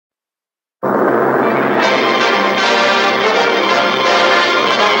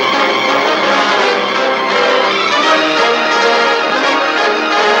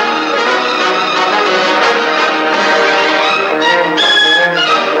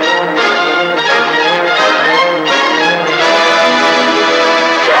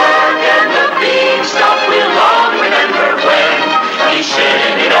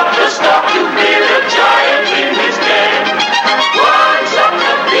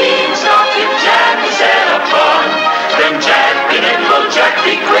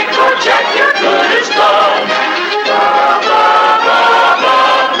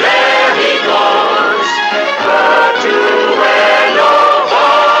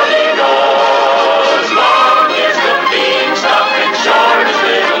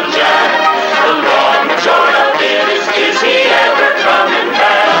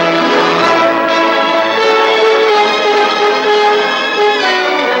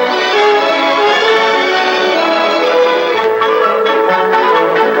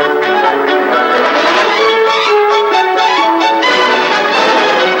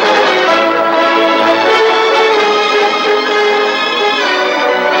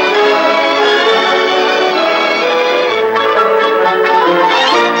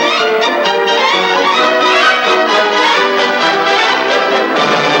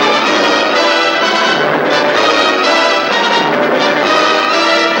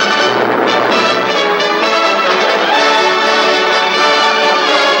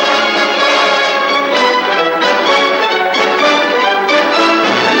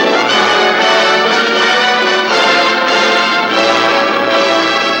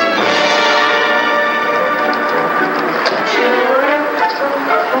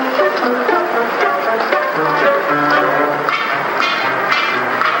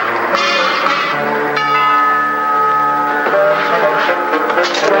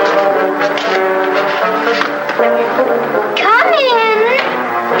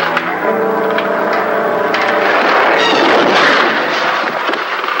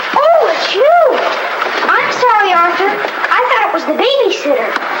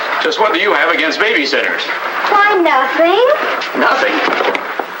babysitter. Just what do you have against babysitters? Why, nothing. Nothing.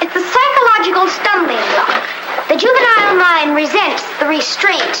 It's a psychological stumbling block. The juvenile mind resents the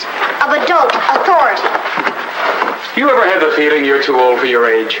restraint of adult authority. You ever have the feeling you're too old for your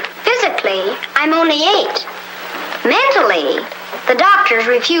age? Physically, I'm only 8. Mentally, the doctors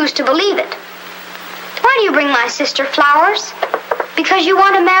refuse to believe it. Why do you bring my sister flowers? Because you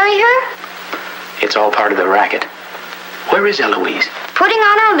want to marry her? It's all part of the racket. Where is Eloise? Putting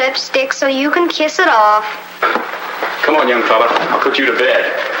on her lipstick so you can kiss it off. Come on, young fella. I'll put you to bed.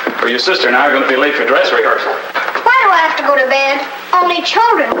 Or your sister and I are going to be late for dress rehearsal. Why do I have to go to bed? Only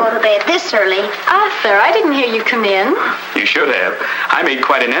children go to bed this early. Arthur, I didn't hear you come in. You should have. I made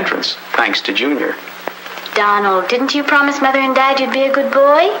quite an entrance, thanks to Junior. Donald, didn't you promise Mother and Dad you'd be a good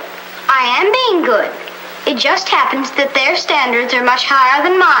boy? I am being good. It just happens that their standards are much higher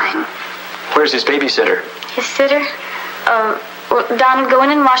than mine. Where's his babysitter? His sitter? Well, Donald, go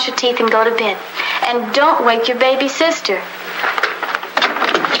in and wash your teeth and go to bed. And don't wake your baby sister.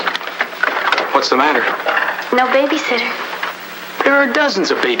 What's the matter? No babysitter. There are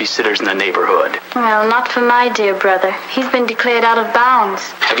dozens of babysitters in the neighborhood. Well, not for my dear brother. He's been declared out of bounds.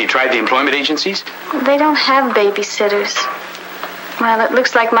 Have you tried the employment agencies? They don't have babysitters. Well, it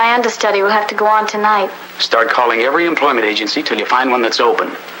looks like my understudy will have to go on tonight. Start calling every employment agency till you find one that's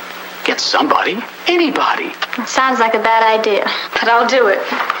open. Get somebody. Anybody. It sounds like a bad idea, but I'll do it.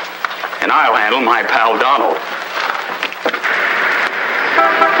 And I'll handle my pal Donald.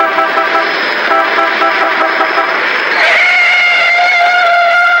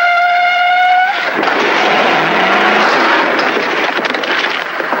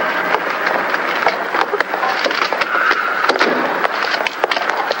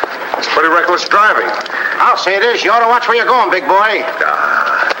 Reckless driving. I'll say it is. You ought to watch where you're going, big boy.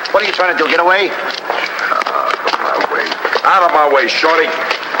 What are you trying to do, get away? Out of my way, shorty.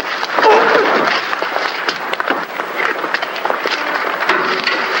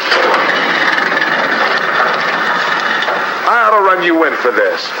 I ought to run you in for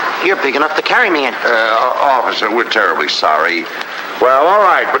this. You're big enough to carry me in. Officer, we're terribly sorry. Well, all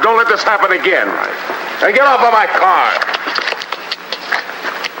right, but don't let this happen again. Hey, get off of my car.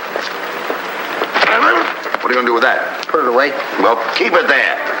 What are you going to do with that? Put it away. Well, keep it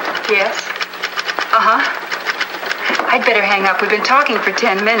there. Yes? Uh-huh. I'd better hang up. We've been talking for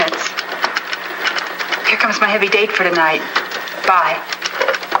 10 minutes. Here comes my heavy date for tonight. Bye.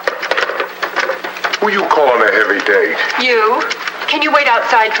 Who you calling a heavy date? You? Can you wait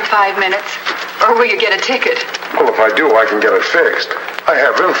outside for 5 minutes? Or will you get a ticket? Well, if I do, I can get it fixed. I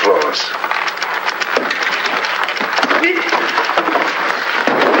have influence.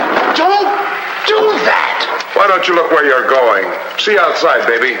 Don't do that! Why don't you look where you're going? See you outside,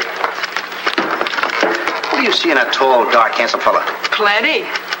 baby. What do you see in a tall, dark, handsome fella? Plenty.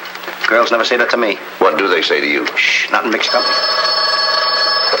 Girls never say that to me. What do they say to you? Shh, nothing mixed up.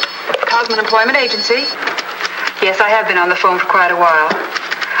 Cosman Employment Agency. Yes, I have been on the phone for quite a while.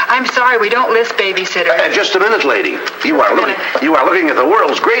 I'm sorry, we don't list babysitters. Just a minute, lady. You are looking at the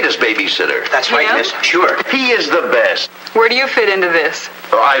world's greatest babysitter. That's right, Yeah? miss. Sure. He is the best. Where do you fit into this?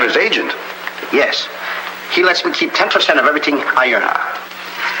 I'm his agent. Yes. He lets me keep 10% of everything I earn.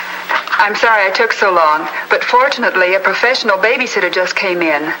 I'm sorry I took so long, but fortunately, a professional babysitter just came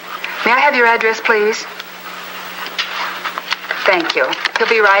in. May I have your address, please? Thank you. He'll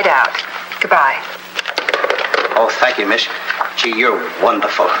be right out. Goodbye. Oh, thank you, miss. Gee, you're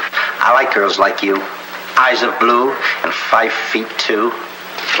wonderful. I like girls like you. Eyes of blue and 5 feet 2.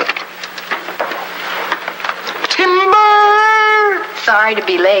 Timber! Sorry to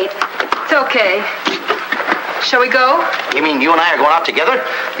be late. It's okay. Shall we go? You mean you and I are going out together?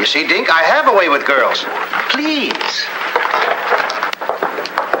 You see, Dink, I have a way with girls. Please.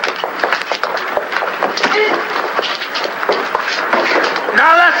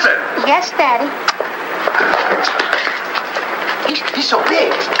 Now listen. Yes, Daddy. He's so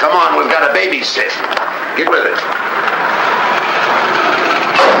big. Come on, we've got a babysit. Get with it.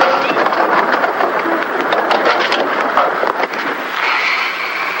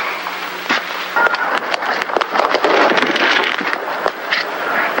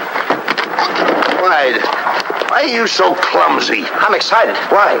 Why are you so clumsy? I'm excited.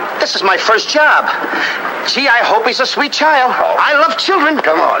 Why? This is my first job. Gee, I hope he's a sweet child. Oh. I love children.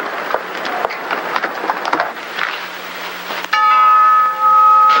 Come on.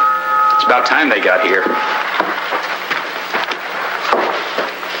 It's about time they got here.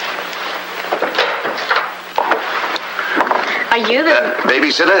 Are you the...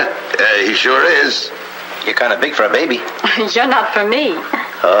 Babysitter? He sure is. You're kind of big for a baby. You're not for me.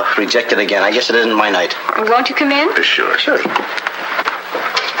 Oh, rejected again. I guess it isn't my night. Won't you come in? Sure. Sure.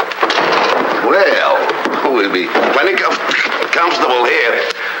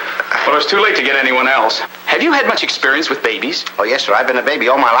 Well, it's too late to get anyone else. Have you had much experience with babies? Oh, yes, sir. I've been a baby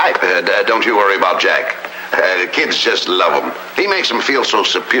all my life. Don't you worry about Jack. Kids just love him. He makes them feel so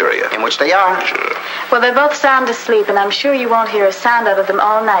superior. In which they are. Sure. Well, they're both sound asleep, and I'm sure you won't hear a sound out of them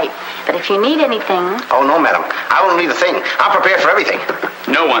all night. But if you need anything... Oh, no, madam. I won't need a thing. I'm prepared for everything.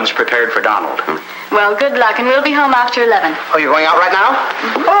 No one's prepared for Donald. Well, good luck, and we'll be home after 11. Oh, you're going out right now?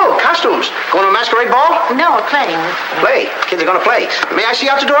 Mm-hmm. Oh, costumes. Going to a masquerade ball? No, we're playing. Play. Kids are going to play. May I see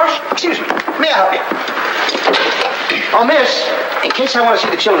out the doors? Excuse me. May I help you? Oh, miss, in case I want to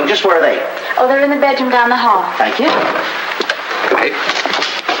see the children, just where are they? Oh, they're in the bedroom down the hall. Thank you. Hey.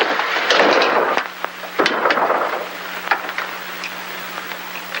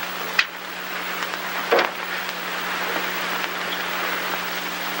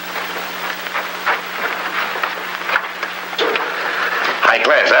 High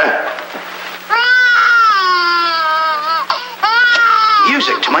class, huh?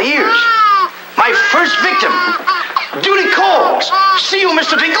 Music to my ears. My first victim. Duty calls. See you,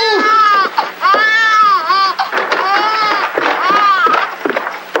 Mr. Dingle.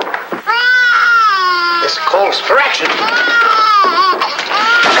 This calls for action.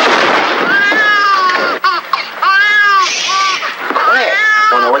 Shh. Quiet.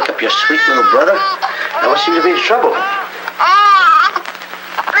 Want to wake up your sweet little brother? Now what seems to be the trouble?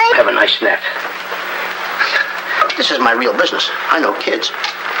 Have a nice nap. This is my real business. I know kids.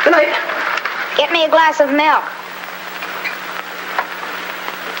 Good night. Get me a glass of milk.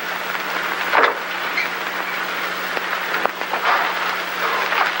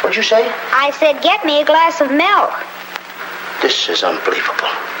 What'd you say? I said, get me a glass of milk. This is unbelievable.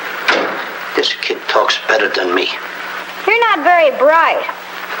 This kid talks better than me. You're not very bright.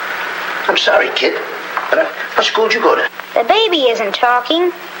 I'm sorry, kid. But what school did you go to? The baby isn't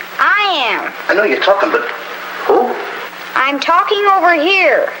talking. I am. I know you're talking, but who? I'm talking over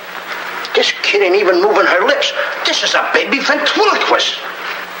here. This kid ain't even moving her lips. This is a baby ventriloquist.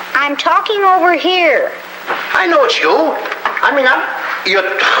 I'm talking over here. I know it's you. I mean, you're...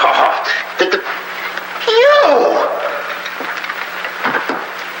 You!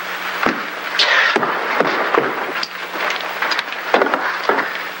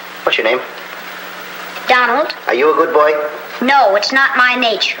 What's your name? Donald? Are you a good boy? No, it's not my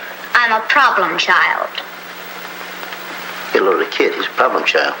nature. I'm a problem child. You're a little kid. He's a problem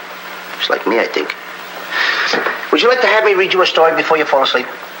child. Just like me, I think. Would you like to have me read you a story before you fall asleep?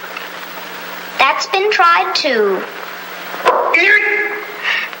 That's been tried too.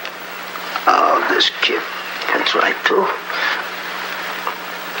 Oh, this kid. That's right, too.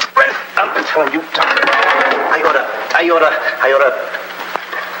 I've been telling you. I oughta.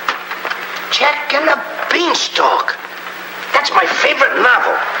 Jack and the Beanstalk. That's my favorite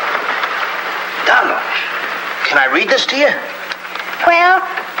novel. Donald, can I read this to you? Well,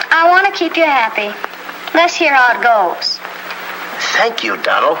 I want to keep you happy. Let's hear how it goes. Thank you,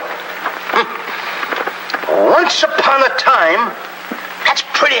 Donald. Once upon a time, that's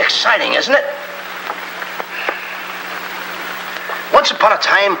pretty exciting, isn't it? Once upon a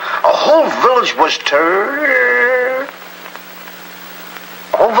time, a whole village was terrorized.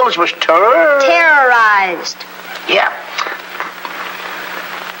 Yeah.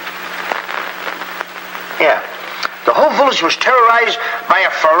 Yeah. The whole village was terrorized by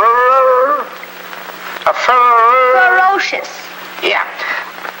a Ferocious. Yeah.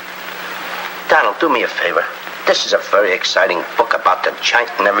 Donald, do me a favor. This is a very exciting book about the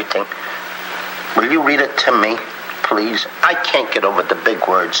giant and everything. Will you read it to me, please? I can't get over the big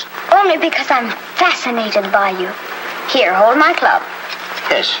words. Only because I'm fascinated by you. Here, hold my club.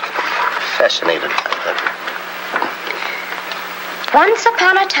 Yes, fascinated. Once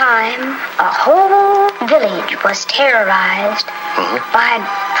upon a time, a whole village was terrorized by a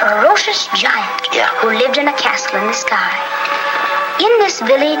ferocious giant who lived in a castle in the sky. In this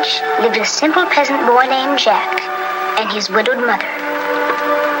village lived a simple peasant boy named Jack and his widowed mother.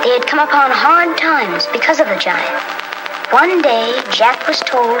 They had come upon hard times because of the giant. One day, Jack was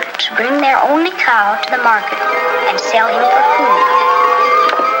told to bring their only cow to the market and sell him for food.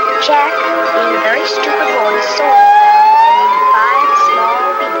 Jack, being a very stupid boy, sold him.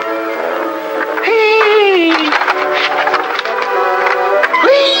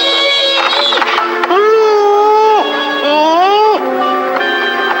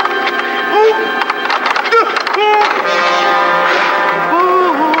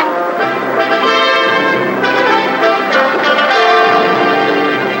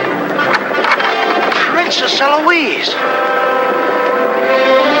 Princess Eloise.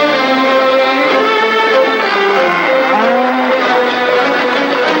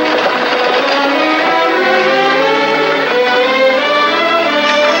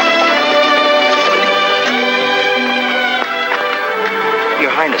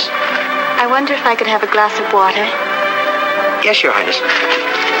 wonder if I could have a glass of water. Yes, Your Highness.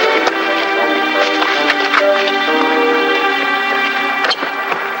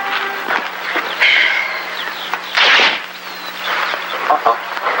 Uh-oh.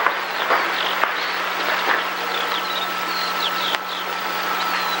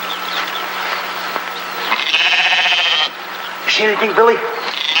 You see anything, Billy?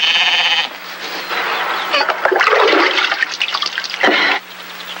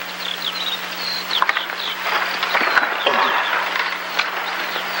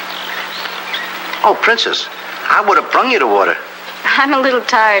 Oh, Princess, I would have brung you the water. I'm a little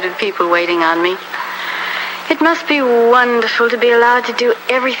tired of people waiting on me. It must be wonderful to be allowed to do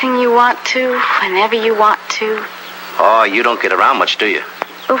everything you want to, whenever you want to. Oh, you don't get around much, do you?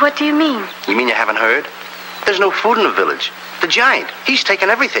 Well, what do you mean? You mean you haven't heard? There's no food in the village. The giant, he's taken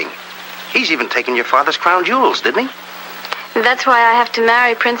everything. He's even taken your father's crown jewels, didn't he? That's why I have to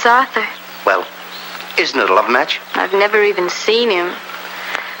marry Prince Arthur. Well, isn't it a love match? I've never even seen him.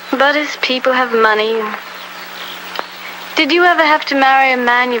 But his people have money. Did you ever have to marry a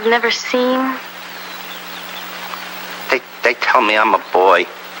man you've never seen? They tell me I'm a boy.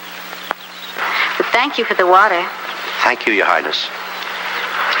 But thank you for the water. Thank you, Your Highness.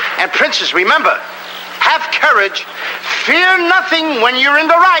 And Princess, remember, have courage. Fear nothing when you're in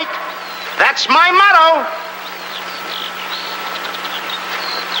the right. That's my motto.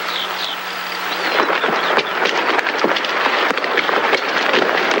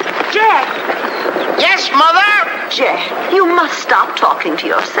 Jack! Yes, Mother? Jack, you must stop talking to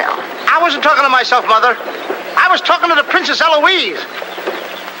yourself. I wasn't talking to myself, Mother. I was talking to the Princess Eloise.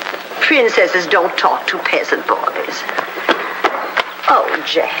 Princesses don't talk to peasant boys. Oh,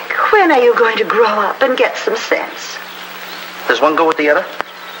 Jack, when are you going to grow up and get some sense? Does one go with the other?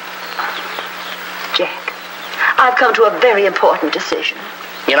 Jack, I've come to a very important decision.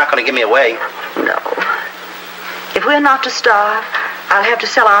 You're not going to give me away. No. If we're not to starve, I'll have to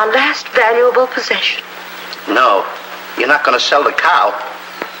sell our last valuable possession. No, you're not going to sell the cow.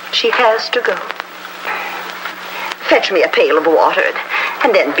 She has to go. Fetch me a pail of water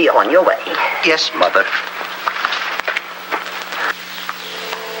and then be on your way. Yes, Mother.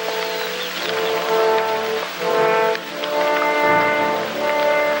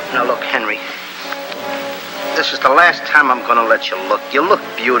 Now look, Henry. This is the last time I'm going to let you look. You look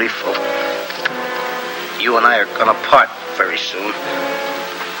beautiful. You and I are going to part very soon.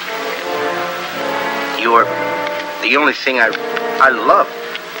 You're the only thing I love.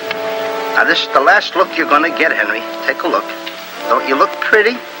 Now, this is the last look you're going to get, Henry. Take a look. Don't you look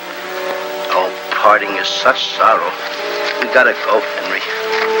pretty? Oh, parting is such sorrow. We got to go, Henry.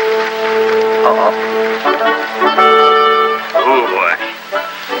 Uh-oh. Oh, boy.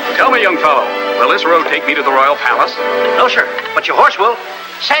 Tell me, young fellow, will this road take me to the royal palace? No, sir, but your horse will.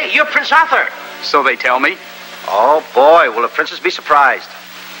 Say, you're Prince Arthur. So they tell me. Oh, boy, will the princess be surprised.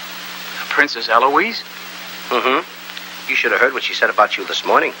 Princess Eloise? Mm-hmm. You should have heard what she said about you this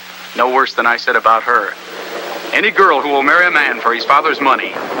morning. No worse than I said about her. Any girl who will marry a man for his father's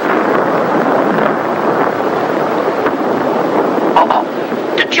money. Uh-oh.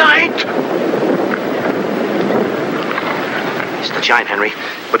 The giant! It's the giant, Henry.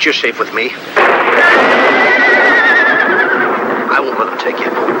 But you're safe with me. I won't let him take you.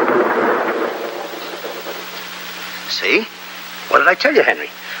 See? What did I tell you, Henry?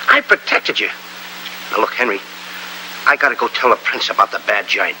 I protected you. Now, look, Henry. I gotta go tell the prince about the bad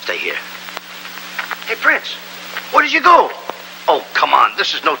giant. Stay here. Hey, Prince. Where did you go? Oh, come on.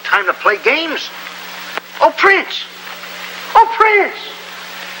 This is no time to play games. Oh, Prince. Oh, Prince.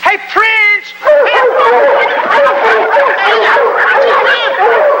 Hey, Prince.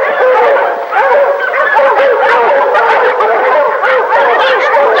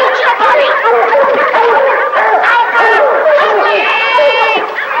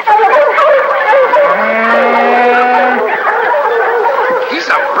 He's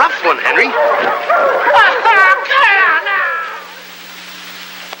a rough one, Henry.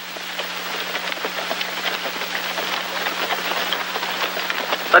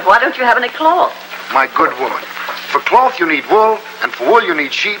 But why don't you have any cloth? My good woman, for cloth you need wool, and for wool you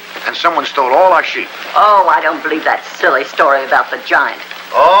need sheep, and someone stole all our sheep. Oh, I don't believe that silly story about the giant.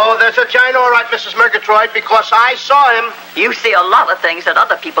 Oh, there's a giant, all right, Mrs. Murgatroyd, because I saw him. You see a lot of things that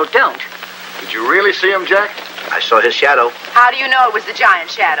other people don't. Did you really see him, Jack? I saw his shadow. How do you know it was the giant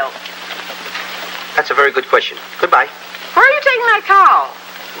shadow? That's a very good question. Goodbye. Where are you taking that cow?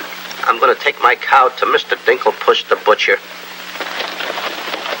 I'm going to take my cow to Mr. Dinklepush the butcher.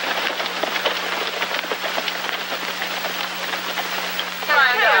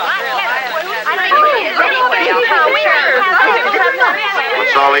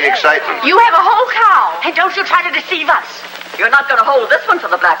 What's all the excitement? You have a whole cow, and don't you try to deceive us. You're not going to hold this one for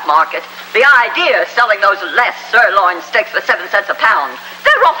the black market. The idea of selling those less sirloin steaks for 7 cents a pound.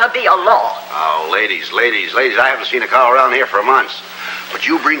 There ought to be a law. Oh, ladies, I haven't seen a cow around here for months. But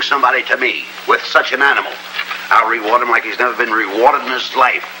you bring somebody to me with such an animal, I'll reward him like he's never been rewarded in his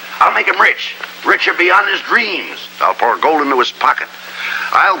life. I'll make him rich, richer beyond his dreams. I'll pour gold into his pocket.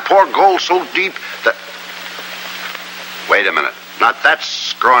 I'll pour gold so deep that... Wait a minute. Not that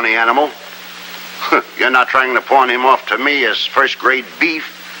scrawny animal. You're not trying to pawn him off to me as first-grade beef.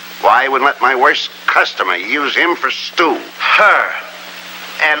 Why, I wouldn't let my worst customer use him for stew. Her.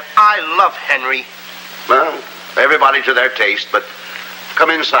 And I love Henry. Well, everybody to their taste, but come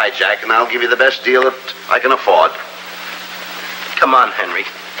inside, Jack, and I'll give you the best deal that I can afford. Come on, Henry.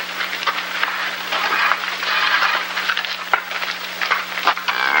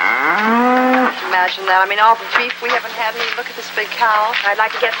 Imagine that. I mean, all the beef we haven't had, and look at this big cow. I'd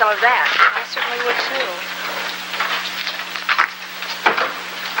like to get some of that. I certainly would, too.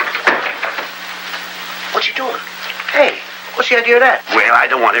 What you doing? Hey, what's the idea of that? Well, I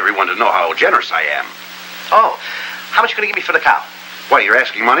don't want everyone to know how generous I am. Oh, how much you going to give me for the cow? Why, you're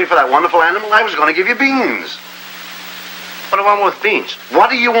asking money for that wonderful animal? I was going to give you beans. What do I want with beans? What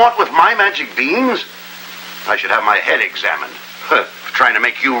do you want with my magic beans? I should have my head examined. Trying to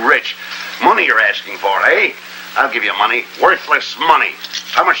make you rich. Money you're asking for, eh? I'll give you money. Worthless money.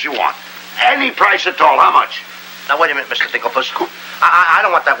 How much you want? Any price at all. How much? Now, wait a minute, Mr. Dinklepuss. I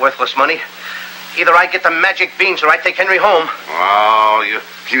don't want that worthless money. Either I get the magic beans or I take Henry home. Oh,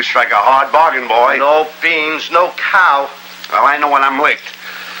 you strike a hard bargain, boy. No beans, no cow. Well, I know when I'm licked.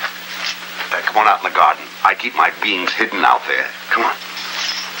 Come on out in the garden. I keep my beans hidden out there. Come on.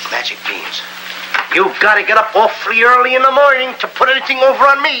 Magic beans. You've got to get up awfully early in the morning to put anything over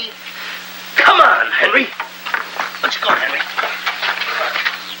on me. Come on, Henry. Let's go, Henry.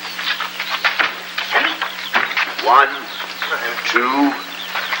 1, 2,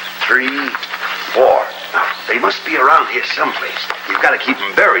 3, 4. Now, they must be around here someplace. You've got to keep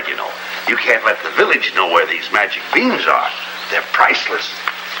them buried, you know. You can't let the village know where these magic beans are. They're priceless.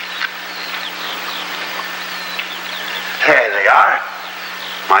 There they are.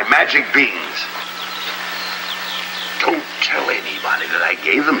 My magic beans. Don't tell anybody that I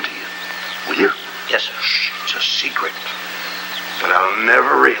gave them to you. Will you? Yes, sir. Shh, it's a secret. But I'll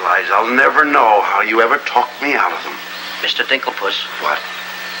never realize, I'll never know how you ever talked me out of them. Mr. Dinklepuss. What?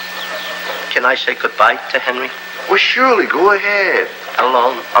 Can I say goodbye to Henry? Well, surely, go ahead.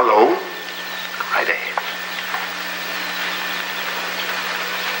 Alone? Alone? Go right ahead.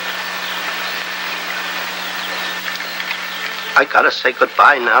 I gotta say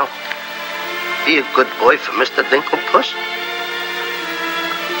goodbye now. Be a good boy for Mr. Dinklepuss.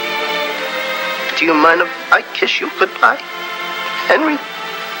 Do you mind if I kiss you goodbye, Henry?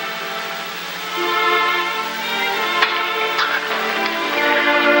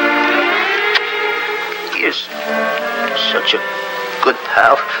 He is such a good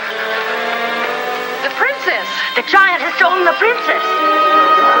pal. The princess! The giant has stolen the princess!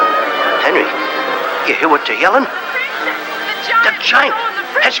 Henry, you hear what they're yelling? The giant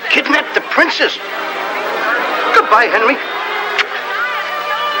has kidnapped the princess. Goodbye, Henry.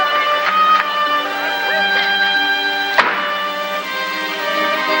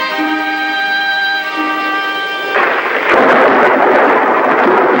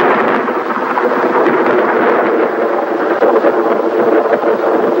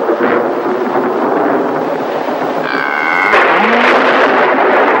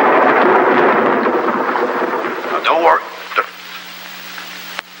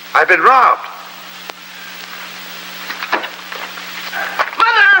 I've been robbed.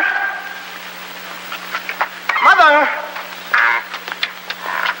 Mother! Mother!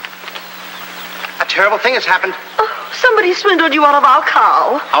 A terrible thing has happened. Oh, somebody swindled you out of our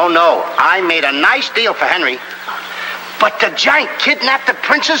cow. Oh, no. I made a nice deal for Henry. But the giant kidnapped the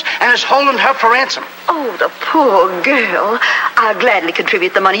princess and is holding her for ransom. Oh, the poor girl. I'll gladly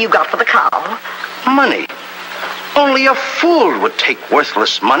contribute the money you got for the cow. Money? Only a fool would take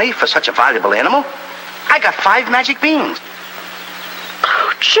worthless money for such a valuable animal. I got 5 magic beans.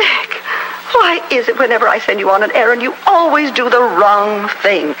 Oh, Jack, why is it whenever I send you on an errand, you always do the wrong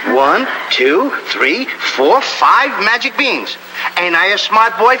thing? 1, 2, 3, 4, 5 magic beans. Ain't I a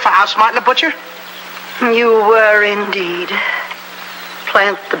smart boy for outsmarting a butcher? You were indeed.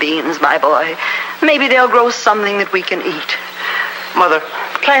 Plant the beans, my boy. Maybe they'll grow something that we can eat. Mother.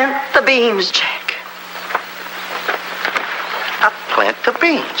 Plant the beans, Jack. I'll plant the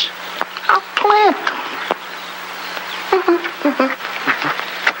beans. I'll plant them.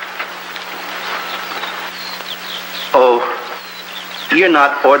 Oh, you're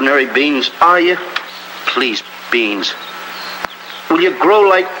not ordinary beans, are you? Please, beans. Will you grow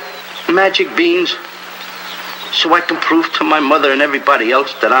like magic beans so I can prove to my mother and everybody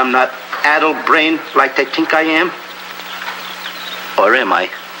else that I'm not addle-brained like they think I am? Or am I?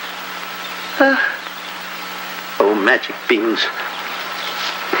 Oh, magic beans.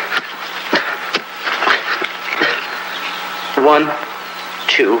 One,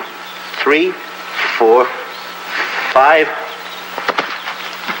 2, 3, 4, 5.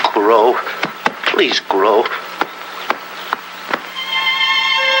 Grow. Please grow.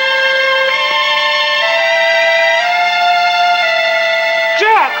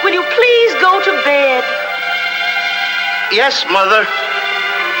 Jack, will you please go to bed? Yes, Mother.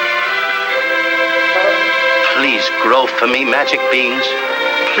 Please grow for me, magic beans.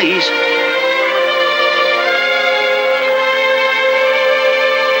 Please.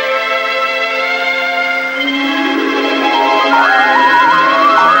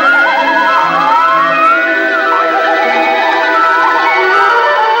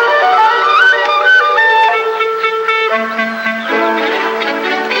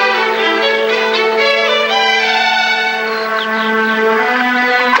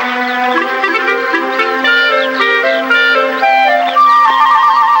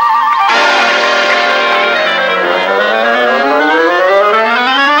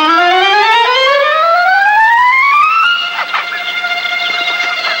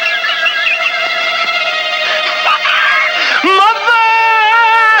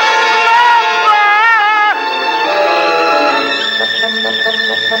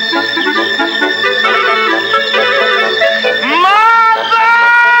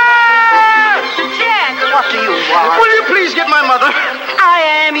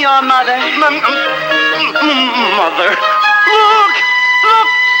 Mother. Look! Look!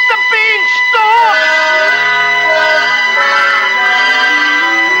 The beanstalk!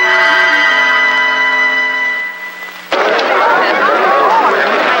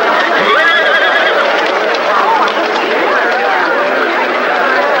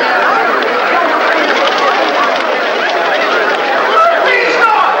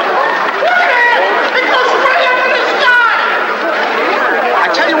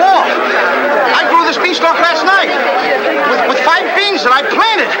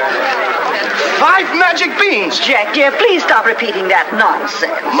 Magic beans. Jack, dear, please stop repeating that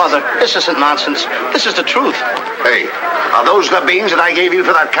nonsense. Mother, this isn't nonsense. This is the truth. Hey, are those the beans that I gave you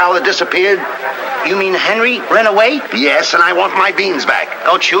for that cow that disappeared? You mean Henry ran away? Yes, and I want my beans back.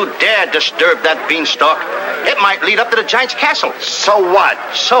 Don't you dare disturb that beanstalk. It might lead up to the giant's castle. So what?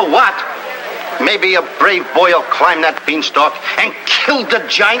 So what? Maybe a brave boy will climb that beanstalk and kill the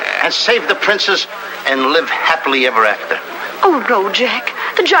giant and save the princess and live happily ever after. Oh, no, Jack.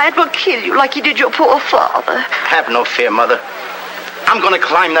 The giant will kill you like he did your poor father. Have no fear, Mother. I'm going to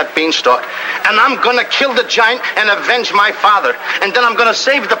climb that beanstalk, and I'm going to kill the giant and avenge my father. And then I'm going to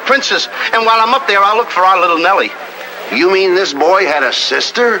save the princess. And while I'm up there, I'll look for our little Nellie. You mean this boy had a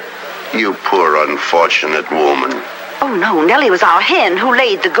sister? You poor unfortunate woman. Oh, no. Nellie was our hen who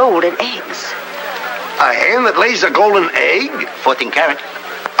laid the golden eggs. A hen that lays a golden egg? 14 carat.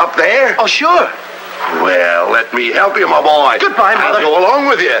 Up there? Oh, sure. Well, let me help you, my boy. Goodbye, Mother. I'll go along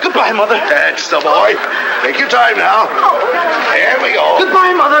with you. Goodbye, Mother. That's the boy. Take your time now. There we go.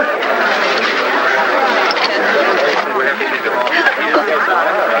 Goodbye, Mother.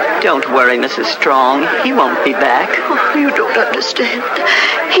 Don't worry, Mrs. Strong. He won't be back. Oh, you don't understand.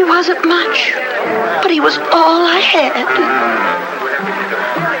 He wasn't much, but he was all I had.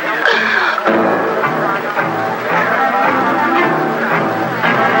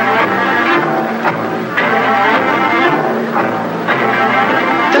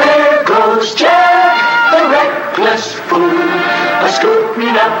 Jack, the reckless fool,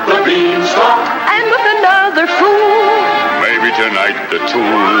 a-scooting up the beanstalk, and with another fool. Maybe tonight the two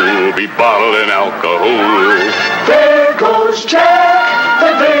will be bottling alcohol. There goes Jack,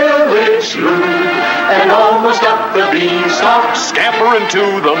 the village loon, and almost up the beanstalk, scampering to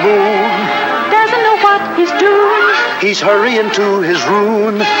the moon. Doesn't know what he's doing. He's hurrying to his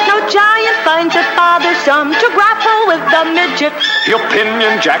ruin. No giant finds it bothersome to grapple with the midget. He'll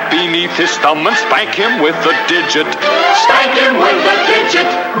pinion Jack beneath his thumb and spank him with a digit. Spank him with a digit.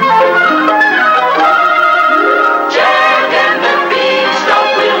 Jack and the beanstalk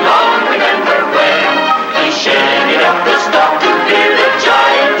will long remember when he shaggy up the stalk to hear the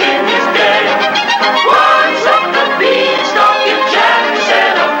giant in his den. Once up the beanstalk, if Jack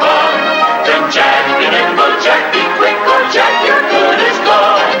set a fun, then Jack be nimble, Jack be quick, or Jack your good is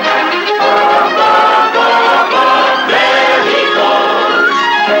gone. Up, up, up, up, there he goes.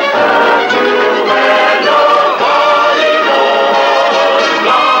 Up to where nobody knows.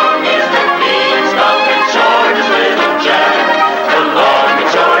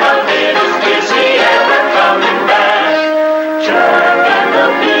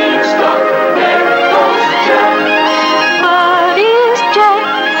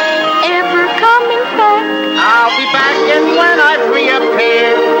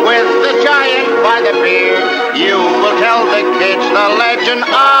 It's the legend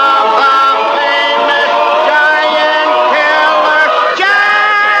of the famous giant killer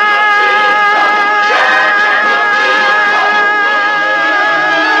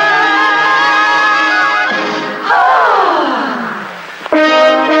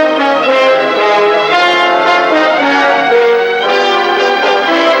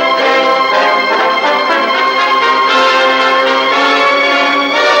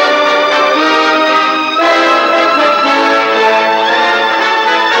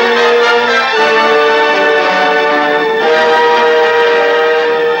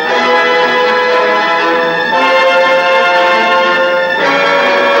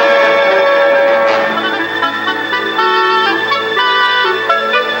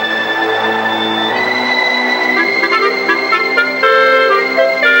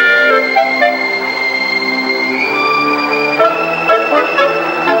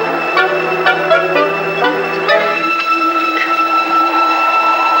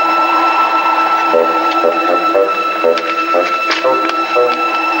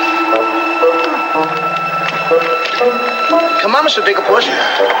Come on, Mr. Digglepuss.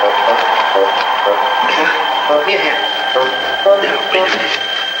 Give me a hand. Wait a minute.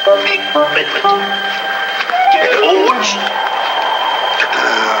 Give me the oars.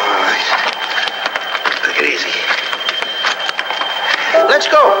 Take it easy. Let's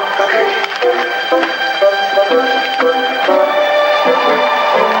go.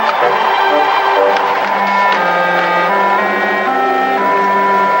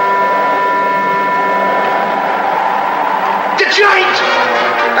 Giant!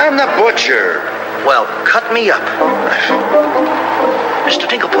 I'm the butcher. Well, cut me up. Mr.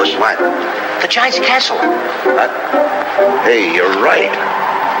 Digglepuss. What? The giant's castle. What? Hey, you're right.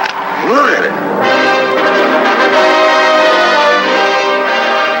 Look at it.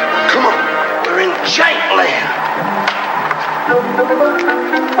 Come on. We're in giant land.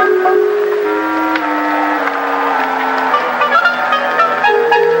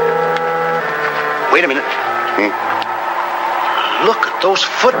 Wait a minute. Look at those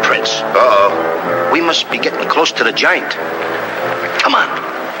footprints. Uh-oh. We must be getting close to the giant. Come on.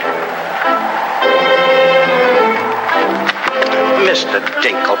 Mr.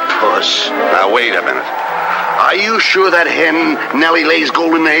 Dinklepuss. Now, wait a minute. Are you sure that hen Nellie lays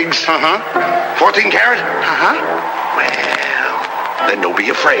golden eggs? 14 carat? Well, then don't be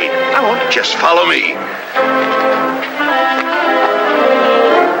afraid. I won't. Just follow me.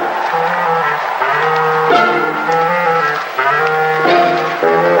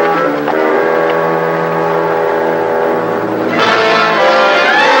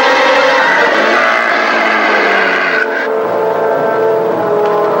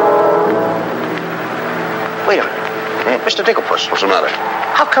 Wait a minute. Mr. Digglepuss. What's the matter?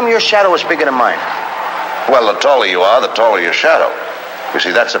 How come your shadow is bigger than mine? Well, the taller you are, the taller your shadow. You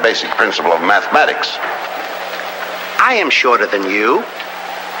see, that's the basic principle of mathematics. I am shorter than you.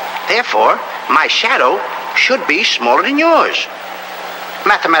 Therefore, my shadow should be smaller than yours.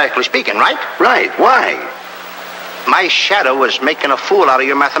 Mathematically speaking, right? Right. Why? My shadow is making a fool out of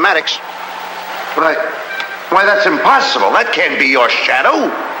your mathematics. Why, that's impossible. That can't be your shadow.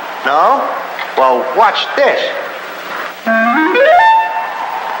 No? Well, watch this.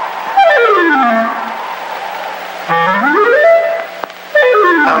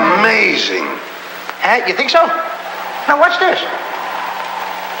 Amazing. You think so? Now watch this.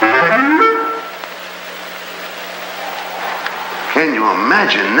 Can you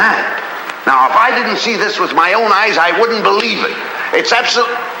imagine that? Now, if I didn't see this with my own eyes, I wouldn't believe it. It's absolute.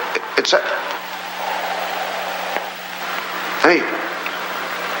 Hey.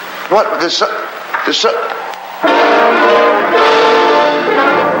 What? This. Hey,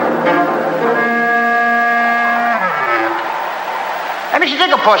 Mr.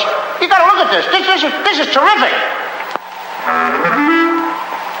 Digglepuss, you gotta look at this. This is terrific.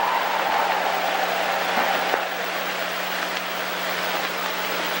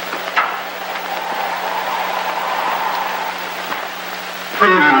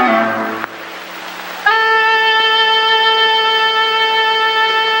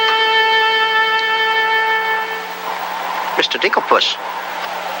 Mr. Digglepuss.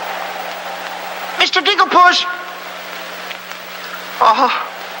 Mr. Digglepuss! Oh,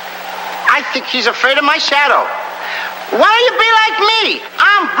 I think he's afraid of my shadow. Why don't you be like me?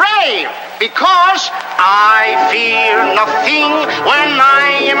 I'm brave because I fear nothing when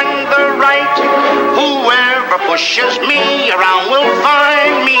I am in the right. Whoever pushes me around will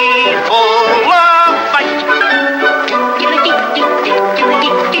find me full of fight.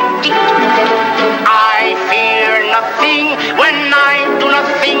 I fear nothing when I do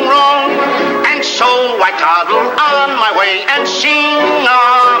nothing wrong, and so I toddle on my way and sing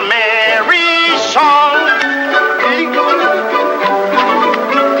a merry song.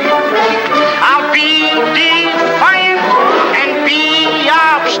 I'll be defiant and be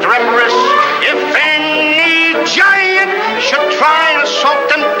obstreperous if any giant should try to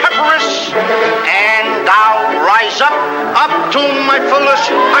salt and pepper us. And I'll rise up to my fullest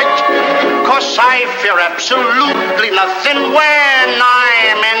height, 'cause I fear absolutely nothing when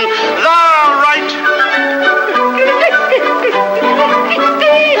I'm in the right.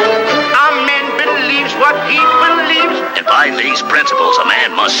 A man believes what he believes, and by these principles a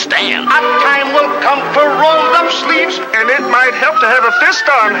man must stand. A time will come for rolled up sleeves, and it might help to have a fist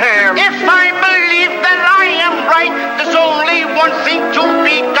on hand. If I believe that I am right, there's only one thing to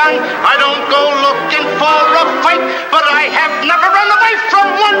be done. I don't go looking for a fight, but I have never run away from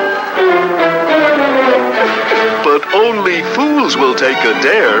one. But only fools will take a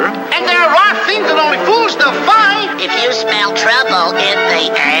dare. And there are things that only fools defy. If you smell trouble in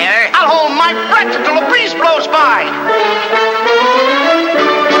the air, I'll hold my breath until a breeze blows by.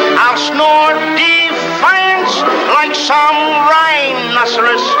 I'll snore defiance like some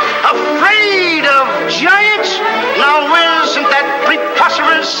rhinoceros, afraid of giants. Now isn't that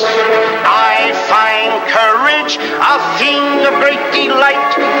preposterous? I find courage a thing of great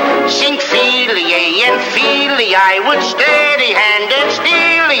delight. Sing Feely and Feely, I would steady-handed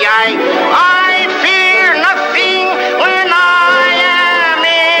steely. I fear nothing when I am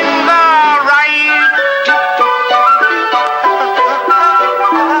in the right.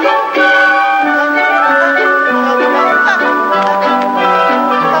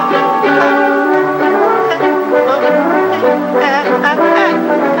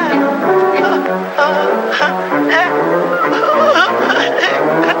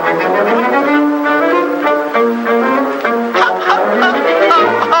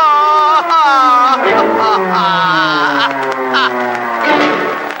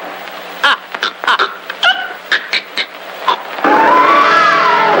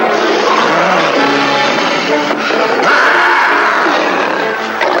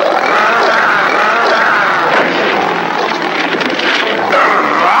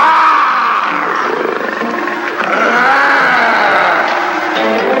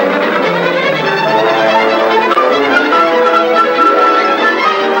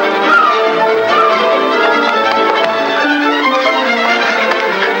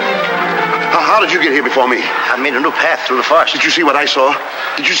 Before me. I made a new path through the forest. Did you see what I saw?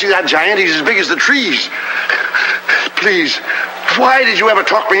 Did you see that giant? He's as big as the trees. Please, why did you ever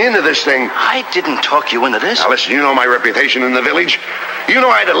talk me into this thing? I didn't talk you into this. Now listen, you know my reputation in the village. You know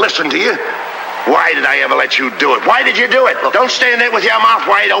I'd have listened to you. Why did I ever let you do it? Why did you do it? Look, don't stand there with your mouth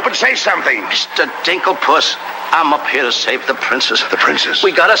wide open. Say something. Mr. Dinklepuss, I'm up here to save the princess. The princess?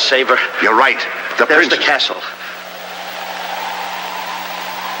 We gotta save her. You're right. There's the castle.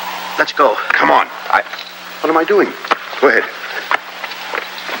 Let's go. Come on. What am I doing? Go ahead.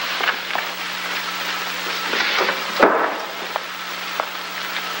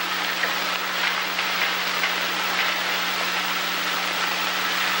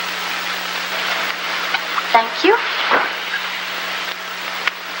 Thank you.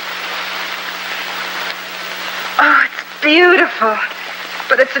 Oh, it's beautiful.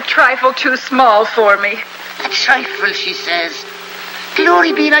 But it's a trifle too small for me. A trifle, she says.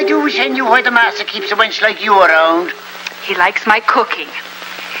 Glory be, I do wish I knew why the master keeps a wench like you around. He likes my cooking.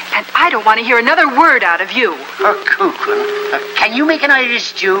 And I don't want to hear another word out of you. Cooking. Can you make an Irish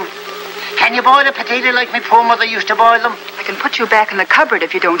stew? Can you boil a potato like my poor mother used to boil them? I can put you back in the cupboard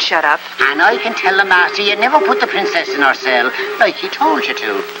if you don't shut up. And I can tell the master you never put the princess in her cell, like he told you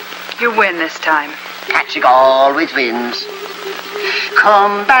to. You win this time. Patrick always wins.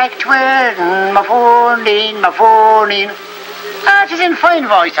 Come back to where my phone. Ah, it is in fine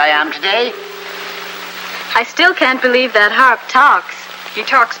voice I am today. I still can't believe that harp talks. He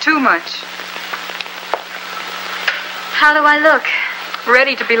talks too much. How do I look?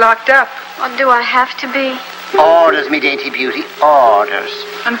 Ready to be locked up. Or do I have to be? Orders, me dainty beauty, orders.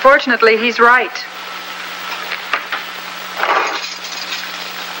 Unfortunately, he's right.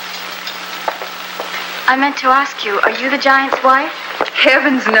 I meant to ask you, are you the giant's wife?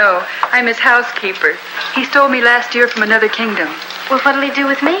 Heavens, no. I'm his housekeeper. He stole me last year from another kingdom. Well, what'll he do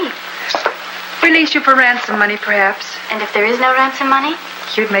with me? Release you for ransom money, perhaps. And if there is no ransom money?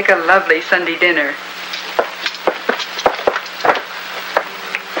 You'd make a lovely Sunday dinner.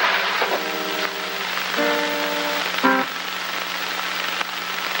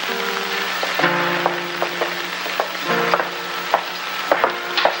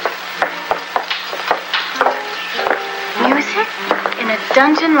 Music? In a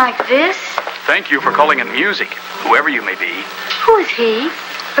dungeon like this? thank you for calling in music, whoever you may be. Who is he?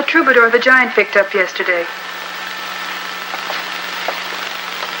 A troubadour the giant picked up yesterday.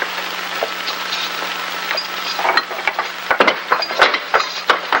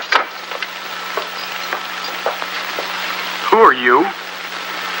 Who are you?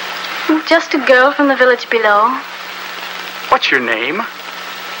 Just a girl from the village below. What's your name?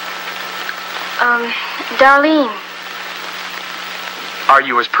 Darlene. Are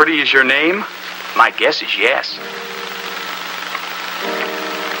you as pretty as your name? My guess is yes.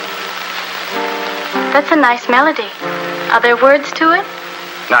 That's a nice melody. Are there words to it?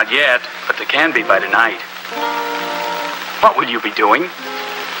 Not yet, but there can be by tonight. What will you be doing?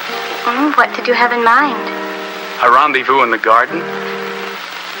 What did you have in mind? A rendezvous in the garden?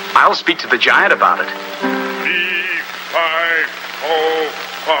 I'll speak to the giant about it. B-5-O-5.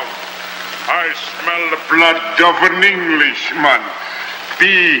 I smell the blood of an Englishman.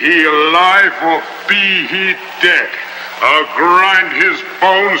 Be he alive or be he dead, I'll grind his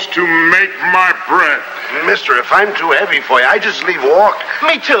bones to make my bread. Mister, if I'm too heavy for you, I just leave walk.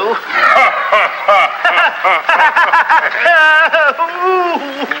 Me too.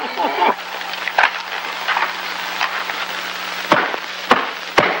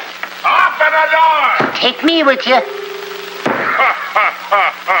 Open the door! Take me with you. Open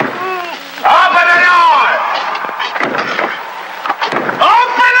the door!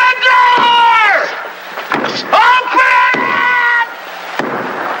 Open the door! Open it!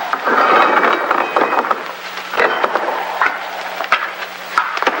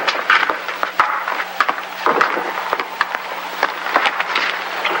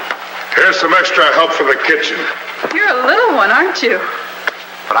 Here's some extra help for the kitchen. You're a little one, aren't you?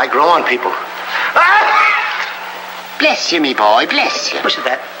 But I grow on people. Bless you, me boy, bless you. Who said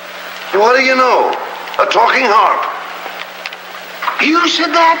that? What do you know? A talking harp. You said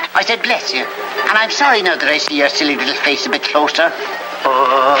that? I said bless you. And I'm sorry now that I see your silly little face a bit closer.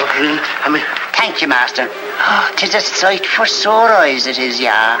 Thank you, master. Oh, 'tis a sight for sore eyes, it is,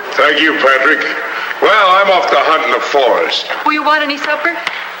 yeah. Thank you, Patrick. Well, I'm off to hunt in the forest. Will you want any supper?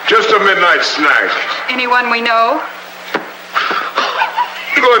 Just a midnight snack. Anyone we know?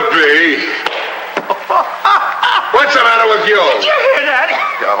 Could be. What's the matter with you? Did you hear that?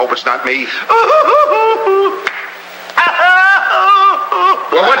 I hope it's not me.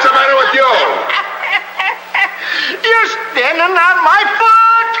 Well, what's the matter with you? You're standing on my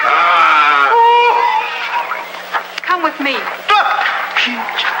foot. Come with me.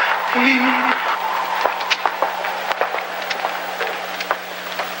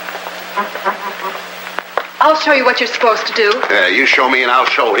 I'll show you what you're supposed to do. Yeah, you show me and I'll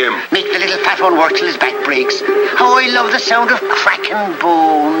show him. Make the little fat one work till his back breaks. How I love the sound of cracking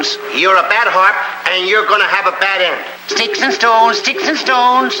bones. You're a bad harp, and you're gonna have a bad end. Sticks and stones, sticks and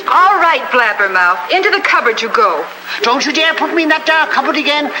stones. All right, blabbermouth. Into the cupboard you go. Don't you dare put me in that dark cupboard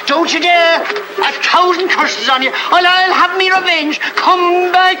again. Don't you dare. 1,000 curses on you. I'll have me revenge.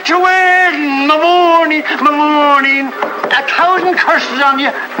 Come back to where in the morning, my morning. 1,000 curses on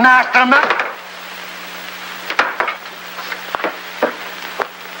you, master man.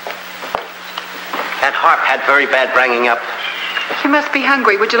 That harp had very bad bringing up. You must be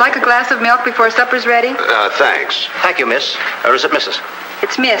hungry. Would you like a glass of milk before supper's ready? Thanks. Thank you, miss. Or is it Mrs.?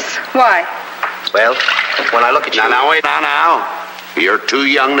 It's Miss. Why? Well, when I look at you... Now, wait. Now. You're too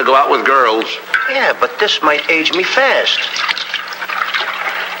young to go out with girls. Yeah, but this might age me fast.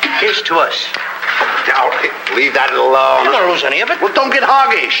 Here's to us. Now, leave that alone. I don't lose any of it. Well, don't get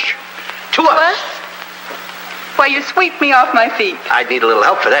hoggish. To us. Why, you sweep me off my feet. I'd need a little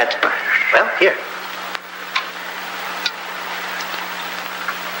help for that. Well, here.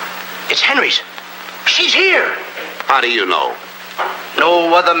 It's Henry's. She's here. How do you know?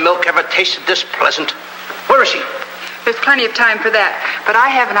 No other milk ever tasted this pleasant. Where is she? There's plenty of time for that. But I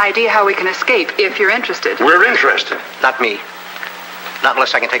have an idea how we can escape, if you're interested. We're interested. Not me. Not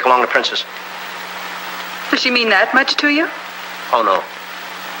unless I can take along the princess. Does she mean that much to you? Oh, no.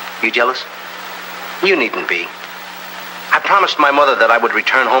 You jealous? You needn't be. I promised my mother that I would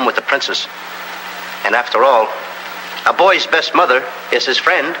return home with the princess. And after all, a boy's best mother is his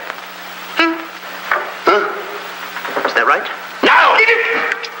friend. Huh? Is that right? No!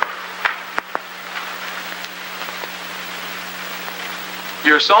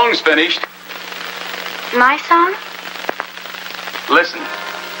 Your song's finished. My song? Listen.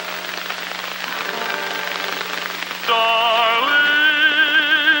 Darling,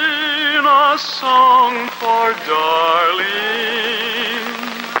 a song for darling.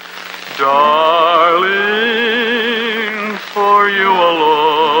 Darling, for you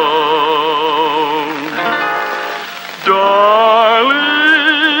alone. Darling,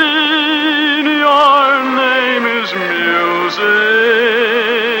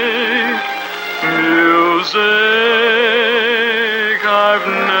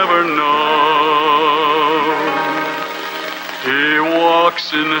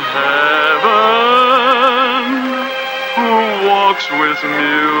 heaven who walks with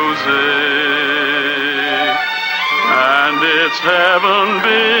music, and it's heaven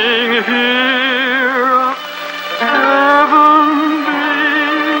being here, heaven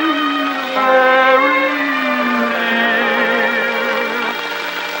being very near.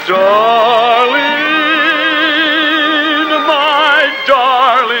 Darling, my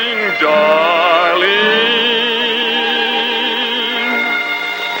darling, darling,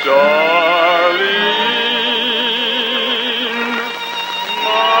 darling,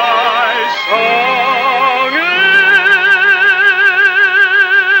 my song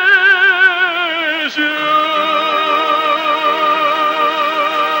is you.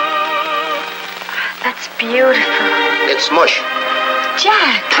 That's beautiful. It's mush.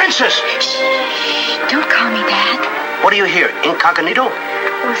 Jack. Princess! Shh. Don't call me that. What are you here, incognito?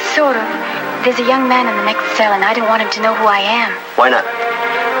 Well, sort of. There's a young man in the next cell, and I didn't want him to know who I am. Why not?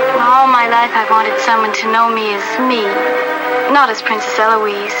 Well, all my life I've wanted someone to know me as me, not as Princess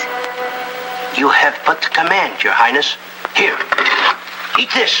Eloise. You have but to command, Your Highness. Here,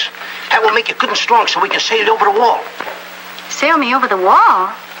 eat this. That will make you good and strong so we can sail you over the wall. Sail me over the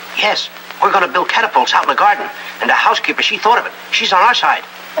wall? Yes, we're going to build catapults out in the garden. And the housekeeper, she thought of it. She's on our side.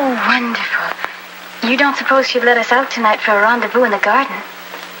 Oh, wonderful. You don't suppose she'd let us out tonight for a rendezvous in the garden?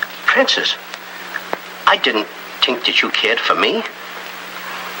 Princess, I didn't think that you cared for me.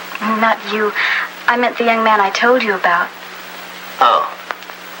 Not you. I meant the young man I told you about. Oh.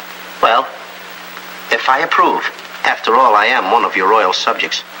 Well, if I approve, after all, I am one of your royal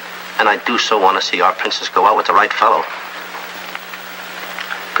subjects. And I do so want to see our princess go out with the right fellow.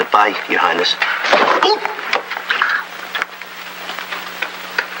 Goodbye, Your Highness.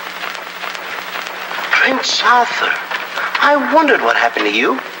 Prince Arthur, I wondered what happened to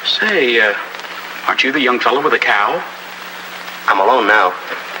you. Say, aren't you the young fellow with the cow? I'm alone now.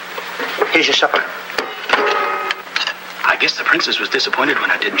 Here's your supper. I guess the princess was disappointed when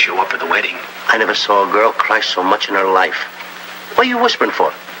I didn't show up for the wedding. I never saw a girl cry so much in her life. What are you whispering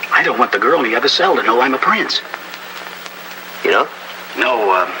for? I don't want the girl in the other cell to know I'm a prince. You know?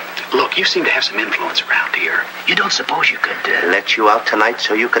 No, look, you seem to have some influence around here. You don't suppose you could... Let you out tonight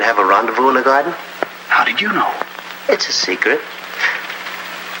so you could have a rendezvous in the garden? How did you know? It's a secret.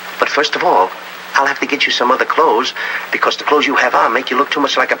 But first of all, I'll have to get you some other clothes, because the clothes you have on make you look too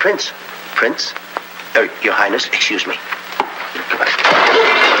much like a prince. Prince? Your Highness, excuse me.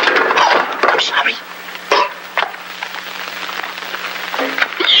 I'm sorry.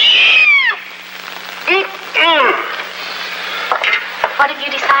 What have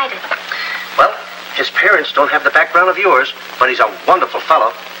you decided? Well, his parents don't have the background of yours, but he's a wonderful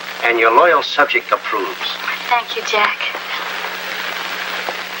fellow, and your loyal subject approves. Thank you, Jack.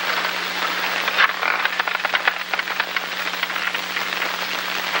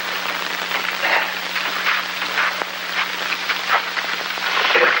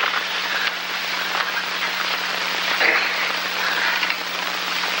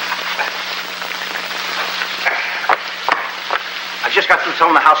 I just got through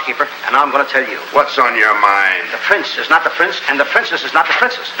telling the housekeeper, and now I'm going to tell you. What's on your mind? The prince is not the prince, and the princess is not the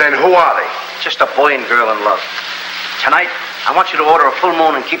princess. Then who are they? Just a boy and girl in love. Tonight, I want you to order a full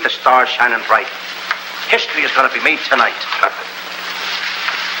moon and keep the stars shining bright. History is going to be made tonight.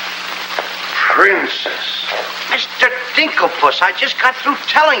 Princess. Mr. Dinklepuss, I just got through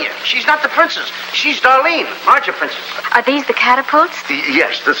telling you. She's not the princess. She's Darlene, larger princess. Are these the catapults?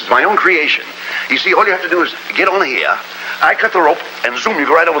 Yes, this is my own creation. You see, all you have to do is get on here. I cut the rope, and zoom, you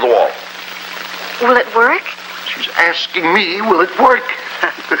go right over the wall. Will it work? She's asking me, will it work?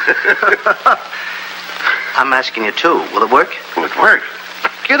 I'm asking you, too. Will it work? Will it work?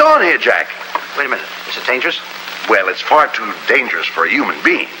 Get on here, Jack. Wait a minute. Is it dangerous? Well, it's far too dangerous for a human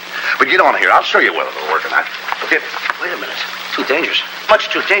being. But get on here. I'll show you whether it'll work or not. Okay. Wait a minute. Too dangerous. Much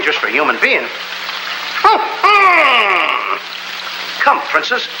too dangerous for a human being. Come,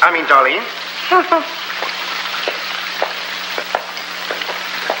 princess. I mean, Darlene.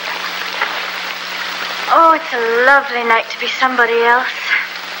 Oh, it's a lovely night to be somebody else.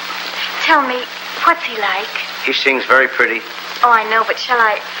 Tell me, what's he like? He sings very pretty. Oh, I know, but shall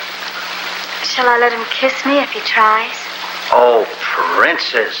I let him kiss me if he tries? Oh,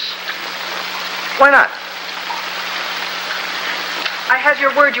 princess. Why not? I have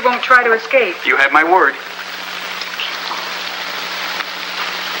your word you won't try to escape. You have my word.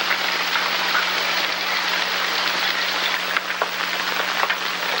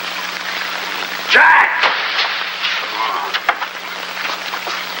 Jack!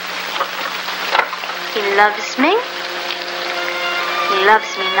 He loves me. He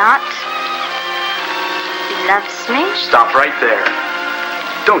loves me not. He loves me. Stop right there.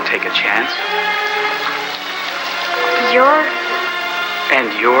 Don't take a chance. You're...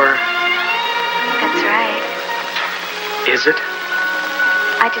 And you're... That's right. Is it?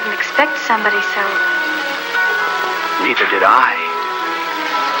 I didn't expect somebody so... Neither did I.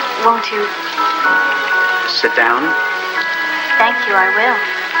 Won't you? Sit down. Thank you, I will.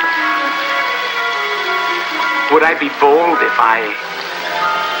 Would I be bold if I...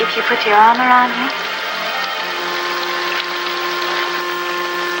 If you put your arm around me?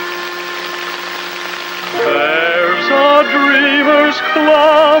 There's a dreamer's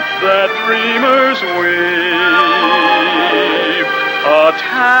cloth that dreamers weave, a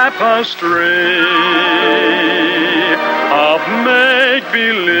tapestry of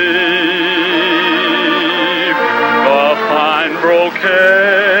make-believe, the fine brocade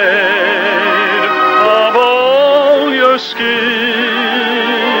of all your schemes,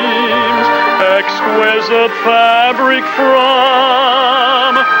 exquisite fabric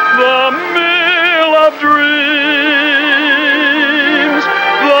from the mill of dreams.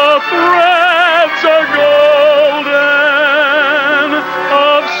 The threads are golden,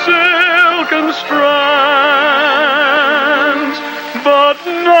 of silken strands, but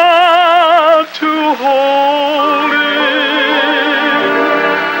not to hold in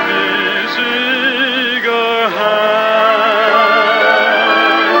these eager hands.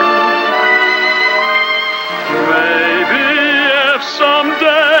 Maybe if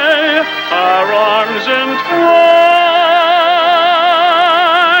someday our arms entwine,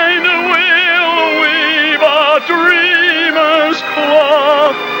 we'll weave a dreamer's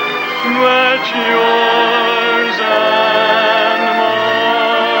cloth that's yours and mine.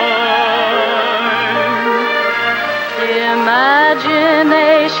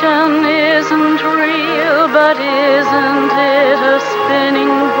 Imagination isn't real, but isn't it a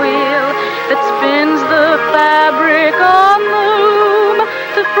spinning wheel that spins the fabric on the loom,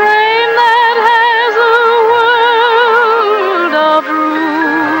 the frame that has a world of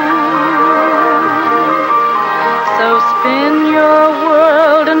room? So spin your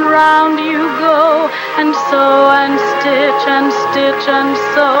world and round you go, and sew and stitch and stitch and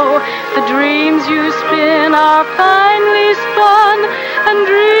sew. The dreams you spin are finely spun, and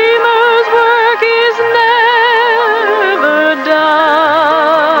dreamers' work is never done.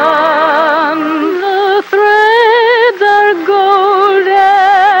 The threads are golden,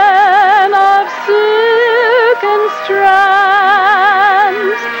 of silken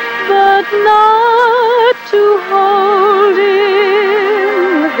strands, but not to hold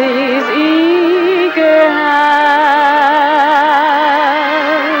in these eager hands.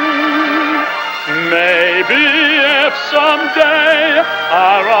 Maybe if someday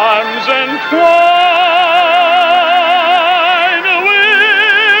our arms entwine,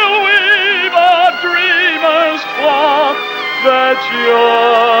 we'll weave a dreamer's cloth that's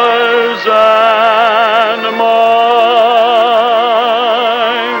yours and mine.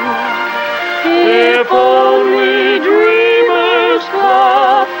 If only dreamer's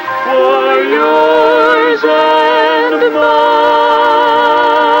cloth were yours and mine.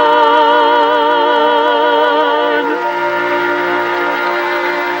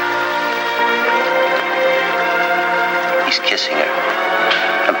 He's kissing her.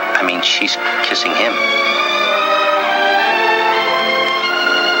 I mean, she's kissing him.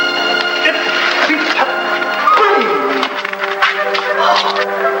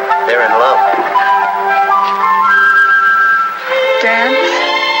 They're in love. Dance?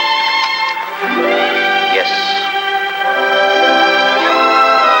 Yes.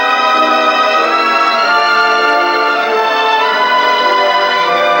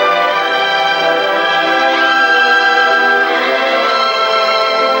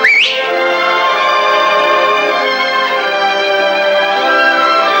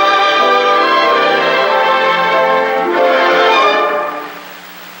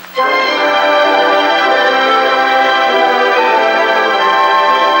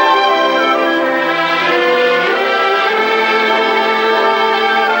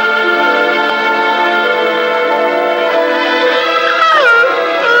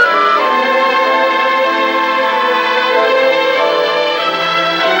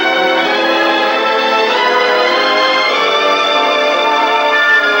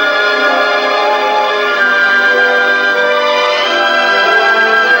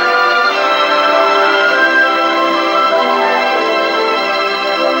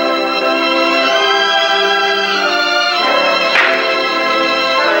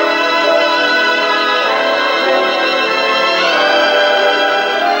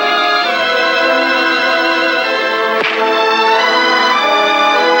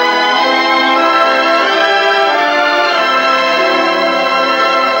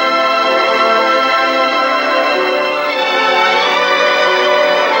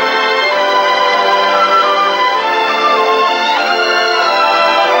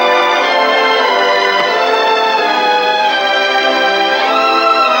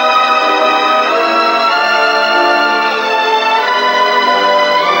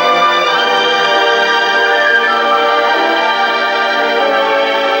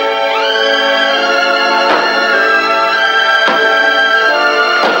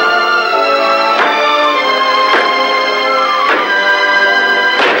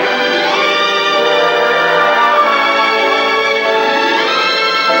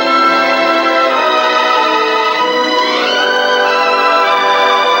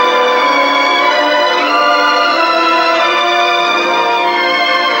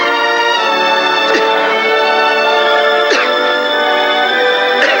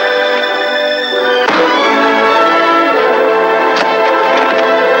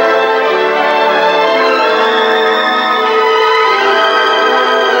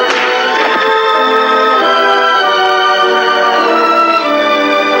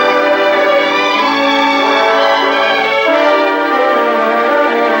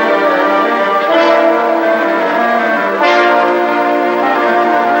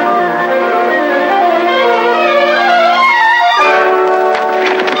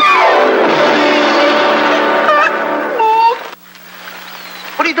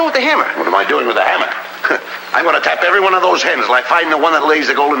 What are you doing with the hammer? What am I doing with the hammer? I'm going to tap every one of those hens till I find the one that lays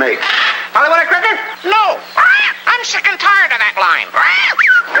the golden egg. Polly, want a cracker? No. I'm sick and tired of that line.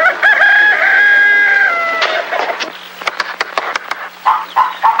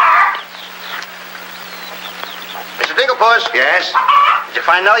 Mr. Dinklepuss. Yes? Did you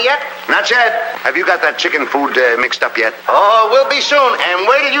find out yet? Not yet. Have you got that chicken food mixed up yet? Oh, we'll be soon. And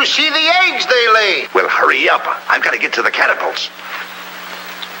wait till you see the eggs they lay. Well, hurry up. I've got to get to the catapults.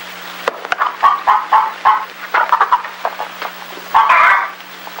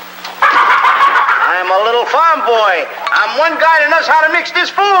 I'm a little farm boy. I'm one guy that knows how to mix this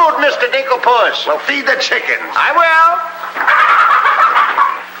food, Mr. Dinklepuss. Well, feed the chickens. I will.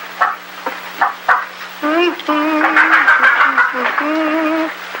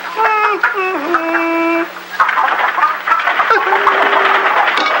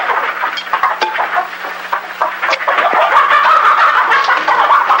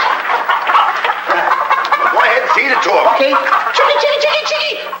 Go ahead and feed it to them. Okay. Chickie, chickie, chickie,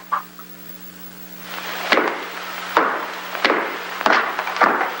 chickie.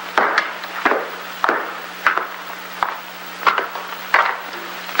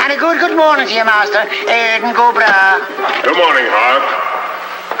 And a good morning to you, Master. And go bra. Good morning, Hart.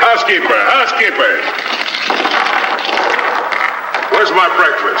 Housekeeper. Where's my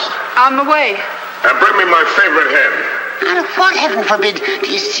breakfast? On the way. And bring me my favorite hen. And what, heaven forbid, do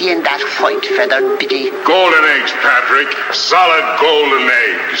you see in that white-feathered biddy? Golden eggs, Patrick. Solid golden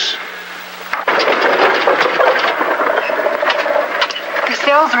eggs. The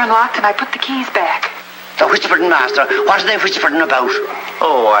cells are unlocked and I put the keys back. The whispering, Master. What are they whispering about?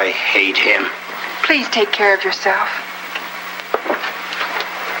 Oh, I hate him. Please take care of yourself.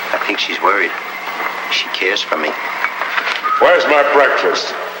 I think she's worried. She cares for me. Where's my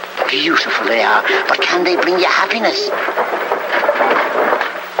breakfast? Beautiful they are, but can they bring you happiness?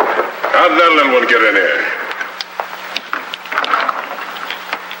 How did that little one get in here?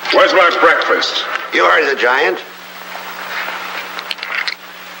 Where's my breakfast? You are the giant.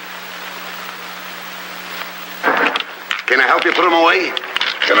 Can I help you put them away?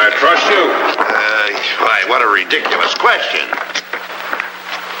 Can I trust you? Why, what a ridiculous question.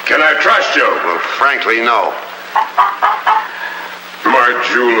 Can I trust you? Well, frankly, no. My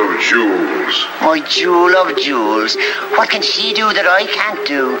jewel of jewels. My jewel of jewels. What can she do that I can't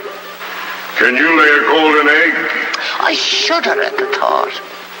do? Can you lay a golden egg? I shudder at the thought.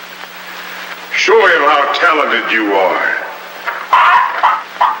 Show him how talented you are.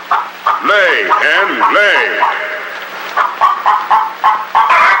 Lay, hen, lay.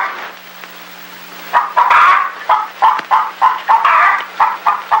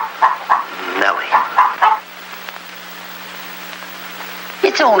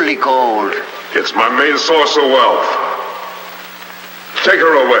 It's only gold. It's my main source of wealth. Take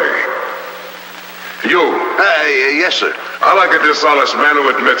her away. You. Yes, sir. I like a dishonest man who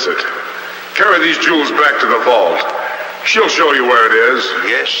admits it. Carry these jewels back to the vault. She'll show you where it is.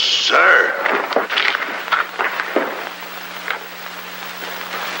 Yes, sir.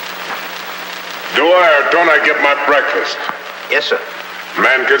 Do I or don't I get my breakfast? Yes, sir.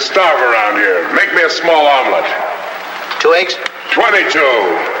 Man could starve around here. Make me a small omelet. 2 eggs? 22.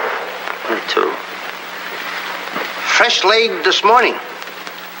 22. Fresh laid this morning.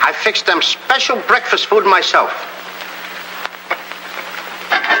 I fixed them special breakfast food myself.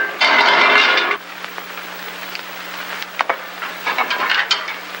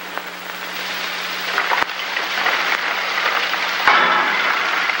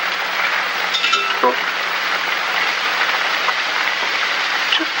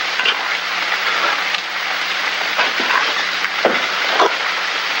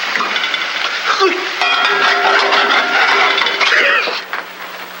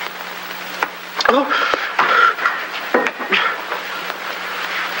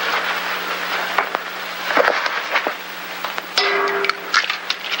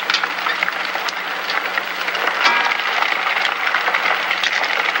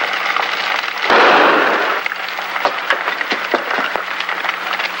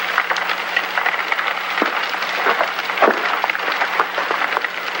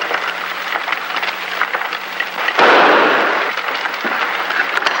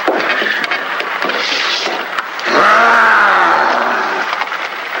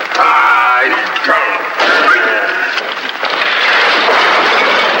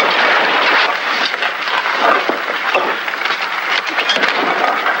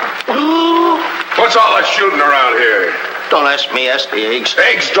 What's all that shooting around here? Don't ask me, ask the eggs.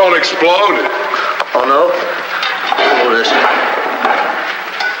 Eggs don't explode. Oh, no? Oh, this.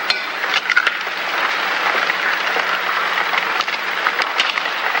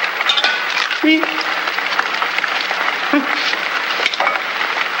 Get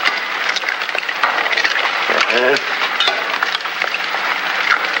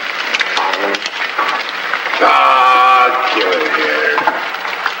it here.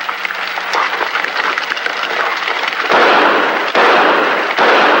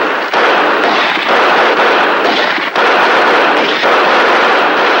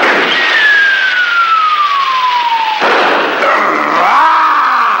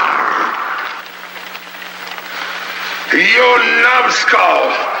 You numbskull!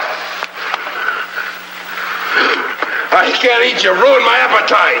 I can't eat you. Ruin my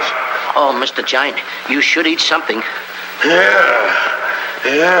appetite. Oh, Mr. Giant, you should eat something. Yeah.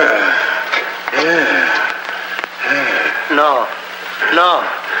 No.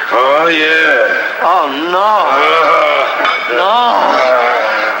 Oh, yeah. Oh, no.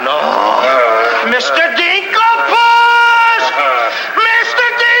 No. Mr. Dinkelpuss! Mr.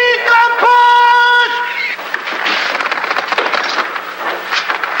 Dinkelpuss!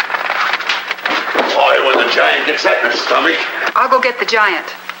 Boy, when the giant gets that in his stomach. I'll go get the giant.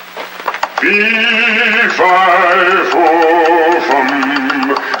 Fee-fi-fo-fum,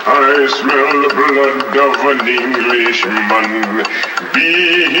 I smell the blood of an Englishman. Be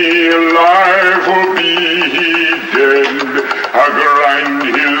he alive or be he dead, I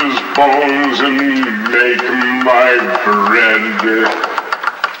grind his bones and make my bread.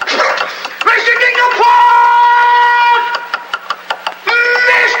 Mr. Dinkelpuss!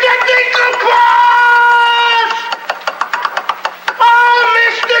 Mr. Dinkelpuss! Oh,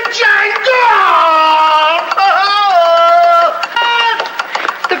 Mr. Giant!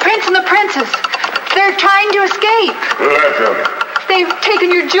 The prince and the princess, they're trying to escape. Let them. They've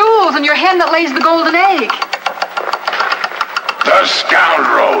taken your jewels and your hen that lays the golden egg. The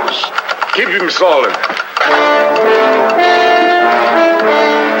scoundrels! Keep him solid.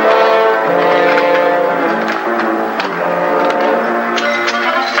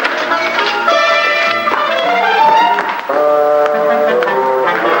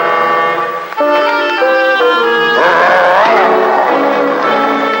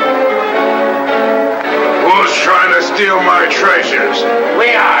 Steal my treasures.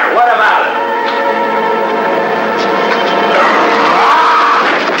 We are. What about it?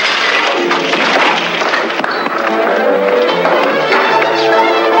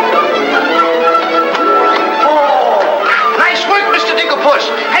 Oh, nice work, Mr. Dinkelpuss.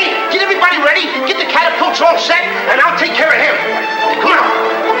 Hey, get everybody ready. Get the catapults all set, and I'll take care of him. Come on.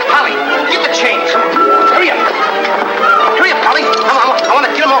 Polly, get the chains. Come on. Hurry up. Hurry up, Polly. I want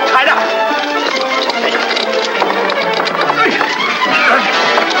to get them all tied up.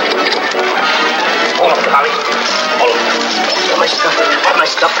 Hold on, Polly. Hold on. Got my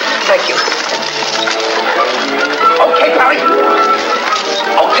stuff. Thank you. Okay, Polly.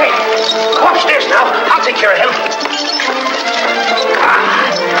 Okay. Go upstairs now. I'll take care of him.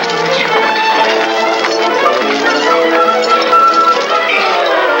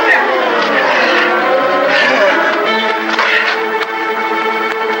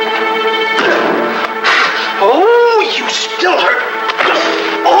 Oh, you still hurt.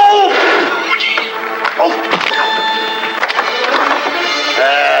 Oh!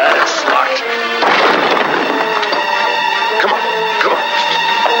 It's locked. Come on.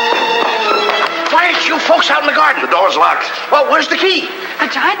 Why aren't you folks out in the garden? The door's locked. Well, where's the key? The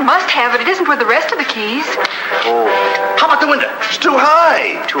giant must have it. It isn't with the rest of the keys. Oh. How about the window? It's too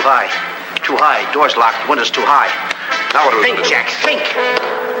high. Too high. Door's locked. Window's too high. Now what do we Think, do? Jack, think.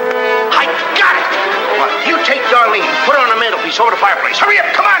 I got it. What? You take Darlene, put her on the mantelpiece over the fireplace. Hurry up,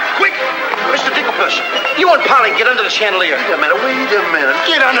 come on, quick. Mr. Dinkelpuss, you and Polly get under the chandelier. Wait a minute.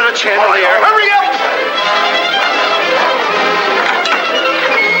 Get under the chandelier. Hurry up.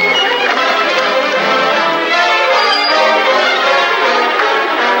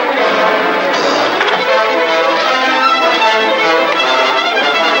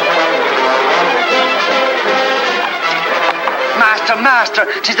 Master,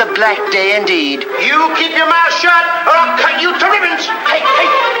 'tis a black day indeed. You keep your mouth shut, or I'll cut you to ribbons. Hey,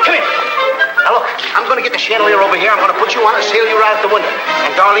 come here. Now look, I'm going to get the chandelier over here. I'm going to put you on and sail you right out the window.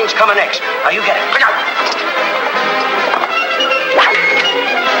 And Darlene's coming next. Now you get it. Look out.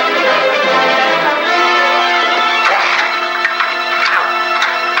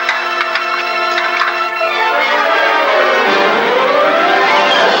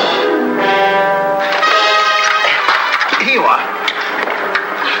 Here you are.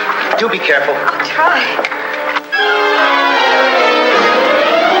 Do be careful. I'll try.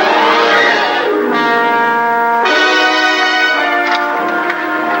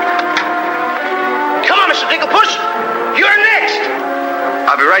 Come on, Mr. Dinkelpuss. You're next.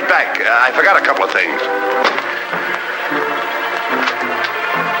 I've be right back. I forgot a couple of things.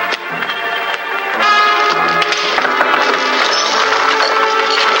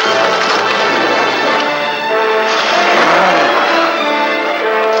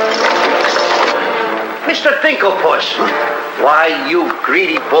 Mr. Dinklepuss. Why, you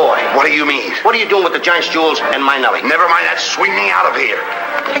greedy boy. What do you mean? What are you doing with the giant's jewels and my Nellie? Never mind that. Swing me out of here.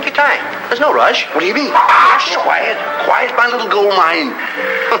 Take your time. There's no rush. What do you mean? Quiet. Quiet, my little gold mine.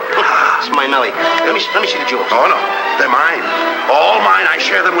 It's my Nellie. Let me see the jewels. Oh, no. They're mine. All mine. I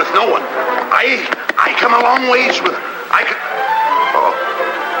share them with no one. I come a long ways with...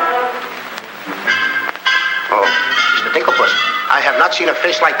 Oh, Mr. Dinklepuss, I have not seen a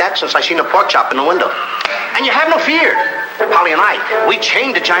face like that since I seen a pork chop in the window. And you have no fear. Polly and I, we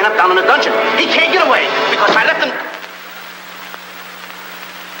chained the giant up down in the dungeon. He can't get away because I left him...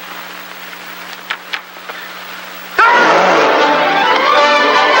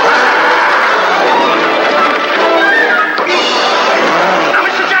 Now,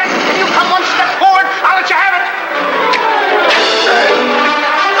 Mr. Giant, can you come one step forward? I'll let you have it.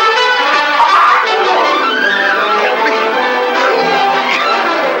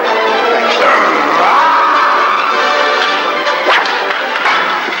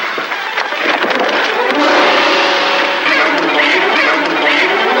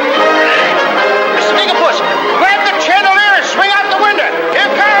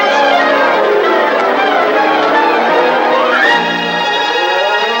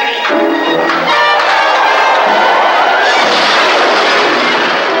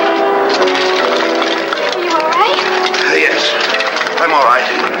 I'm all right.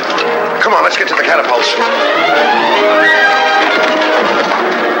 Come on, let's get to the catapults.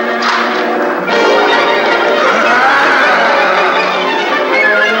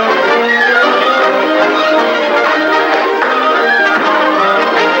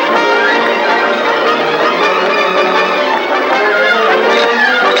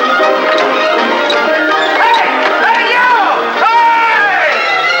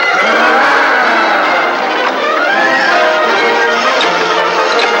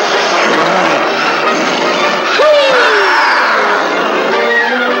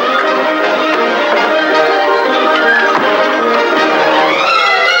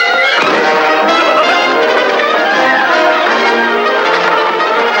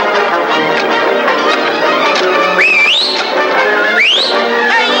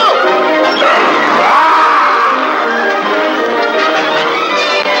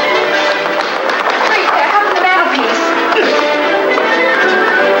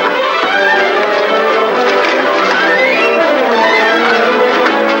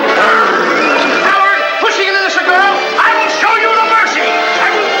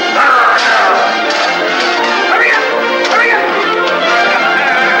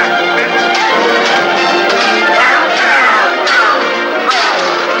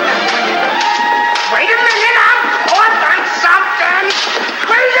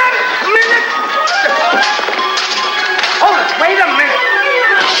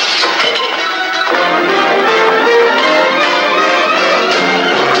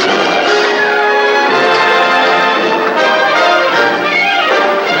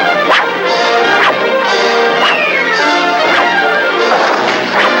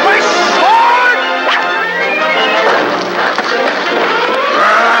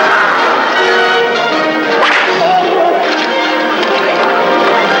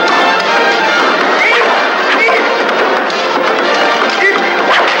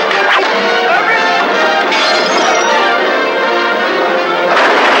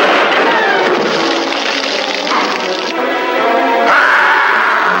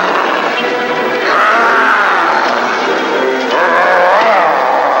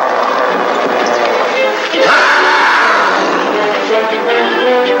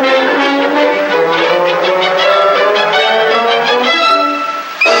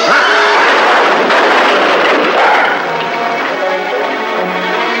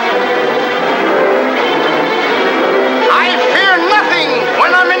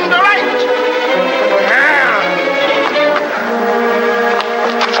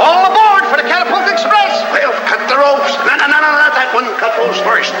 Cut those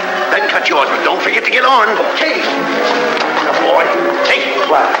first, then cut yours, but don't forget to get on. Okay. Good boy. Hey,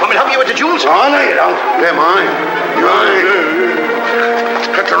 want me to help you with the jewels? Oh, no, you don't. They're mine. Mine.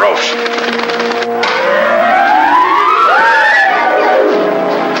 Cut the ropes.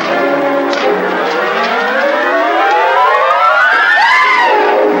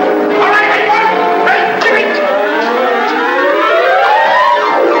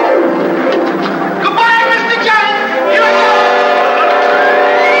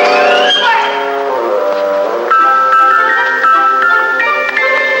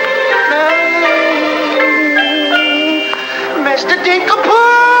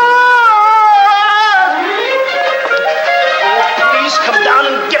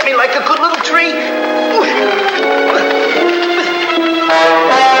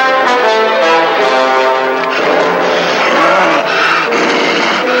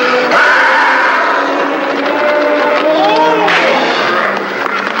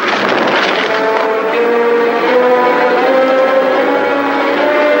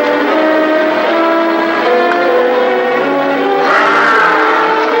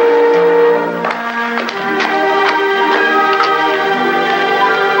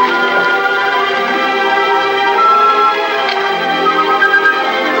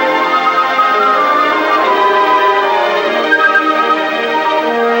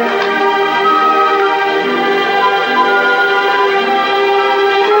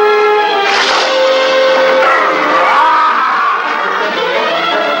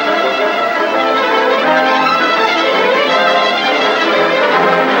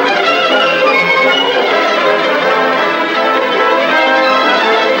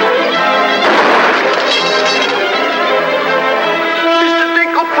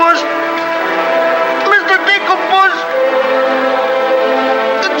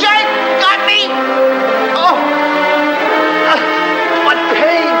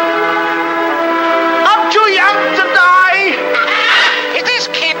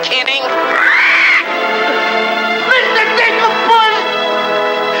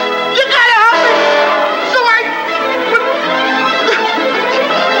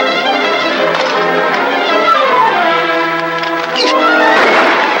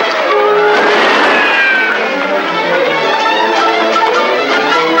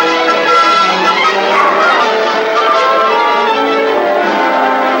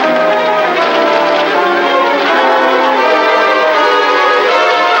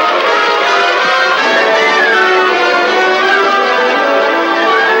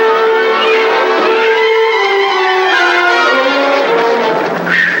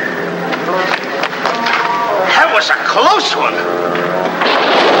 close one.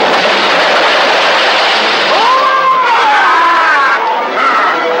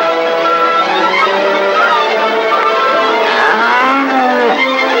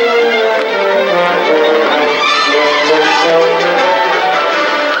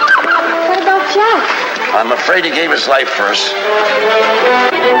 What about Jack? I'm afraid he gave his life first.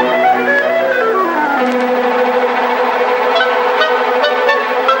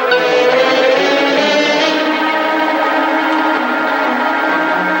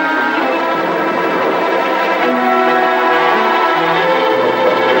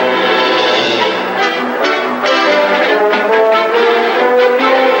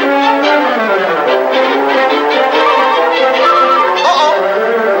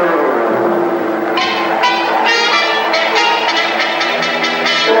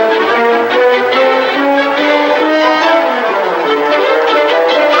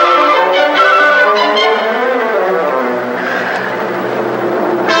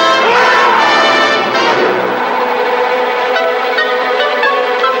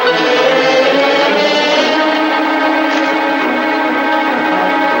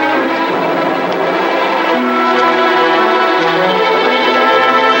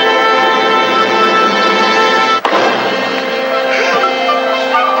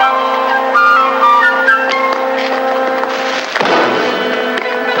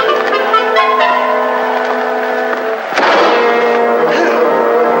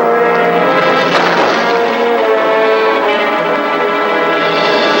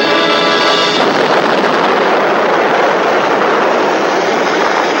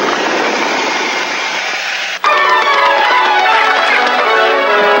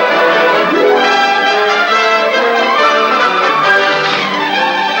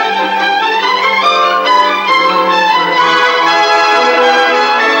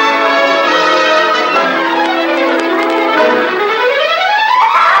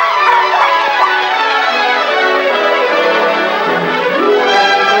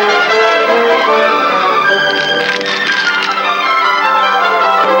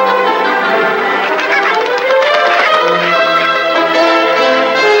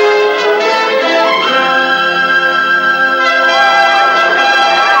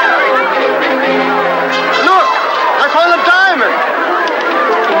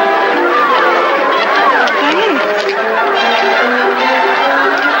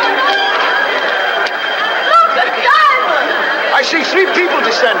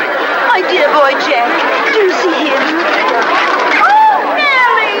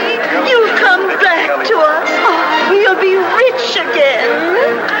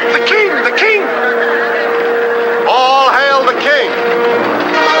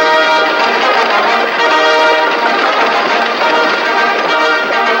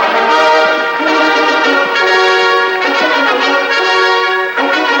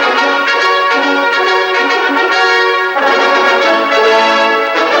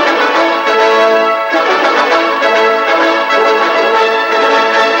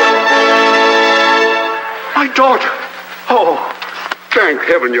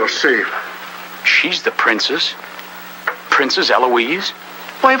 Heaven, you're safe. She's the princess. Princess Eloise?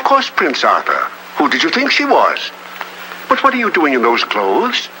 Why, of course, Prince Arthur. Who did you think she was? But what are you doing in those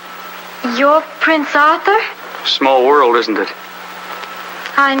clothes? You're Prince Arthur? Small world, isn't it?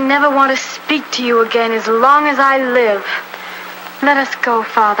 I never want to speak to you again as long as I live. Let us go,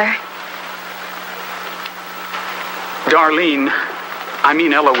 Father. Darlene, I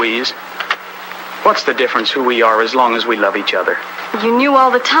mean Eloise. What's the difference who we are as long as we love each other? You knew all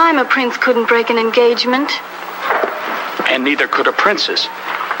the time a prince couldn't break an engagement. And neither could a princess.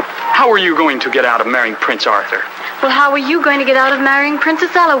 How are you going to get out of marrying Prince Arthur? Well, how are you going to get out of marrying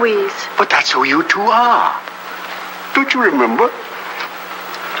Princess Eloise? But that's who you two are. Don't you remember?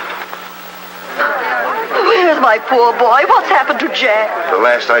 Where's my poor boy? What's happened to Jack? The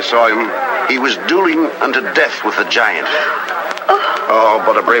last I saw him, he was dueling unto death with the giant. Oh,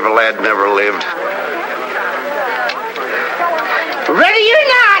 but a braver lad never lived. Ready or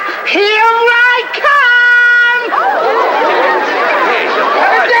not, here I come! There's your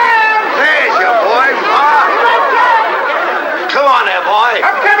boy. There's your boy. Come on there, boy.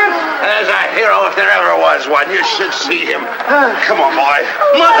 I'm coming. There's a hero if there ever was one. You should see him. Come on, boy.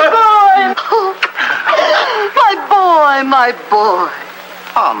 My boy! My boy, my boy.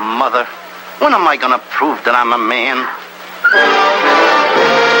 Oh, Mother, when am I going to prove that I'm a man?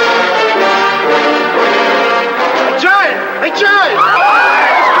 Hey, John!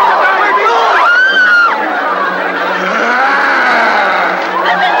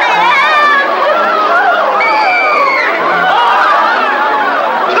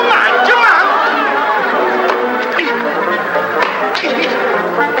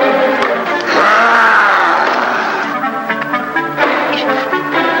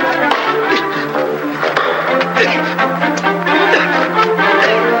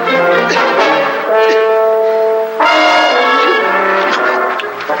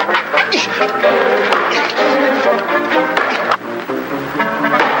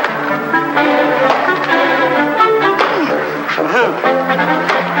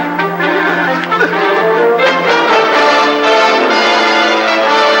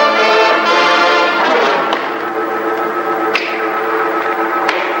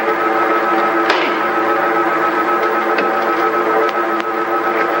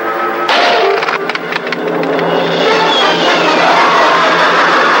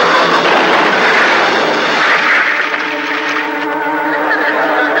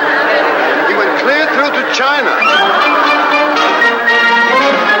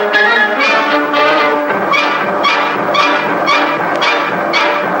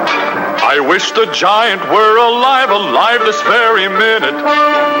 The giant were alive this very minute.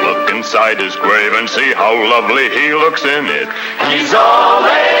 Look inside his grave and see how lovely he looks in it. He's all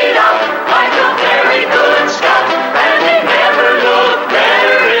laid out like a very good scout, and he never looked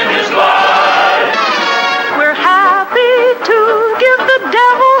better in his life. We're happy to give the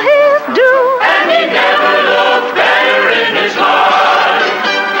devil his due, and he never looked better in his life.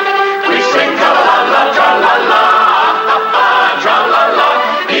 We sing tra-la-la, tra-la-la, tra-la-la.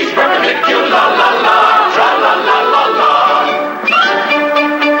 He's perpendicular, la-la-la, tra-la-la-la-la.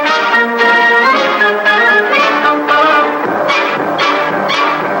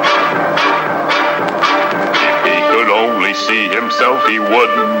 If he could only see himself, he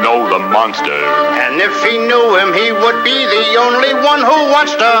wouldn't know the monster. And if he knew him, he would be the only one who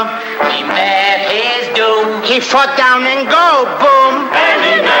wants to. He met his doom. He fought down and go, boom. And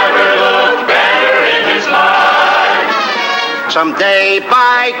he never looked better in his life. Someday,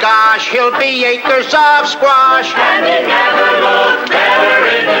 by gosh, he'll be acres of squash. And he never looked better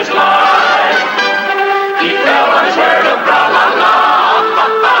in his life. He fell on his word of tra-la-la,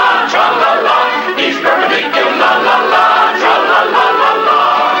 tra-la-la. He's perpendicular, la-la-la, tra-la-la-la-la.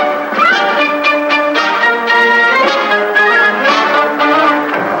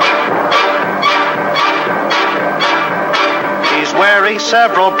 He's wearing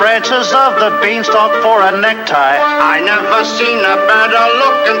several branches of the beanstalk for a necktie. I never seen a better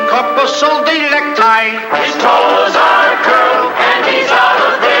looking corpuscle necktie. His toes are curled and he's out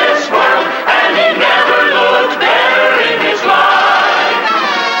of this world, and he never looked better in his life.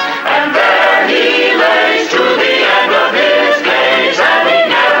 And there he lays to the end of his days, and he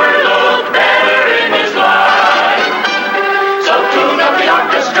never looked better in his life. So tune up the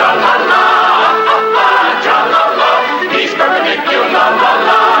orchestra, la-la, tra-la-la. He's perpendicular,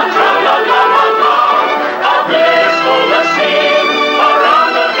 la-la, tra-la-la-la-la. A blissful scene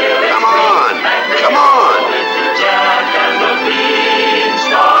around the village. Come on, come on. Jack and the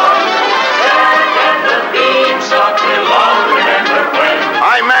Beanstalk. Jack and the Beanstalk will all remember when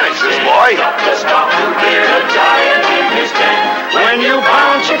I managed this, boy. the stop to hear a giant in his tent. When you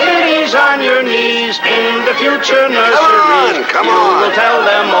bounce your kitties on your knees in the future nurseries, Come you on. will tell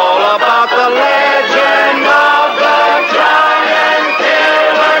them all about the legend of the giant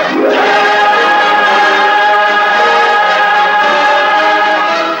killer.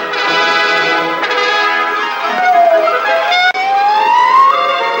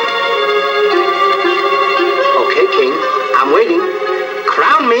 Okay, King, I'm waiting.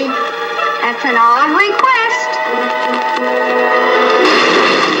 Crown me. That's an odd request.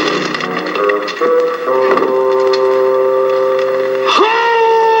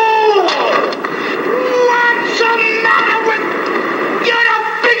 What's the matter with... You're the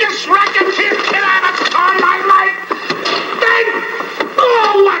biggest racketeer kid I ever saw in my life.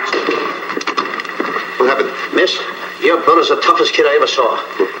 Oh, what? What happened? Miss, your brother's the toughest kid I ever saw.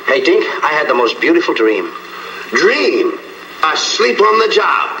 Hey, Dink, I had the most beautiful dream. Dream. Asleep on the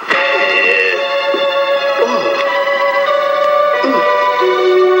job.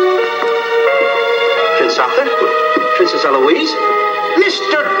 Prince Arthur? Princess Eloise?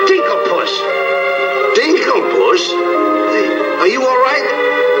 Mr. Dinklepuss. Dinklepuss? Are you all right?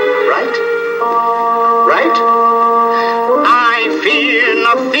 Right? Right? I fear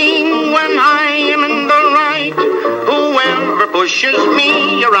nothing when I am in the right. Whoever pushes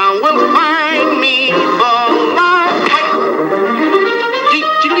me around will find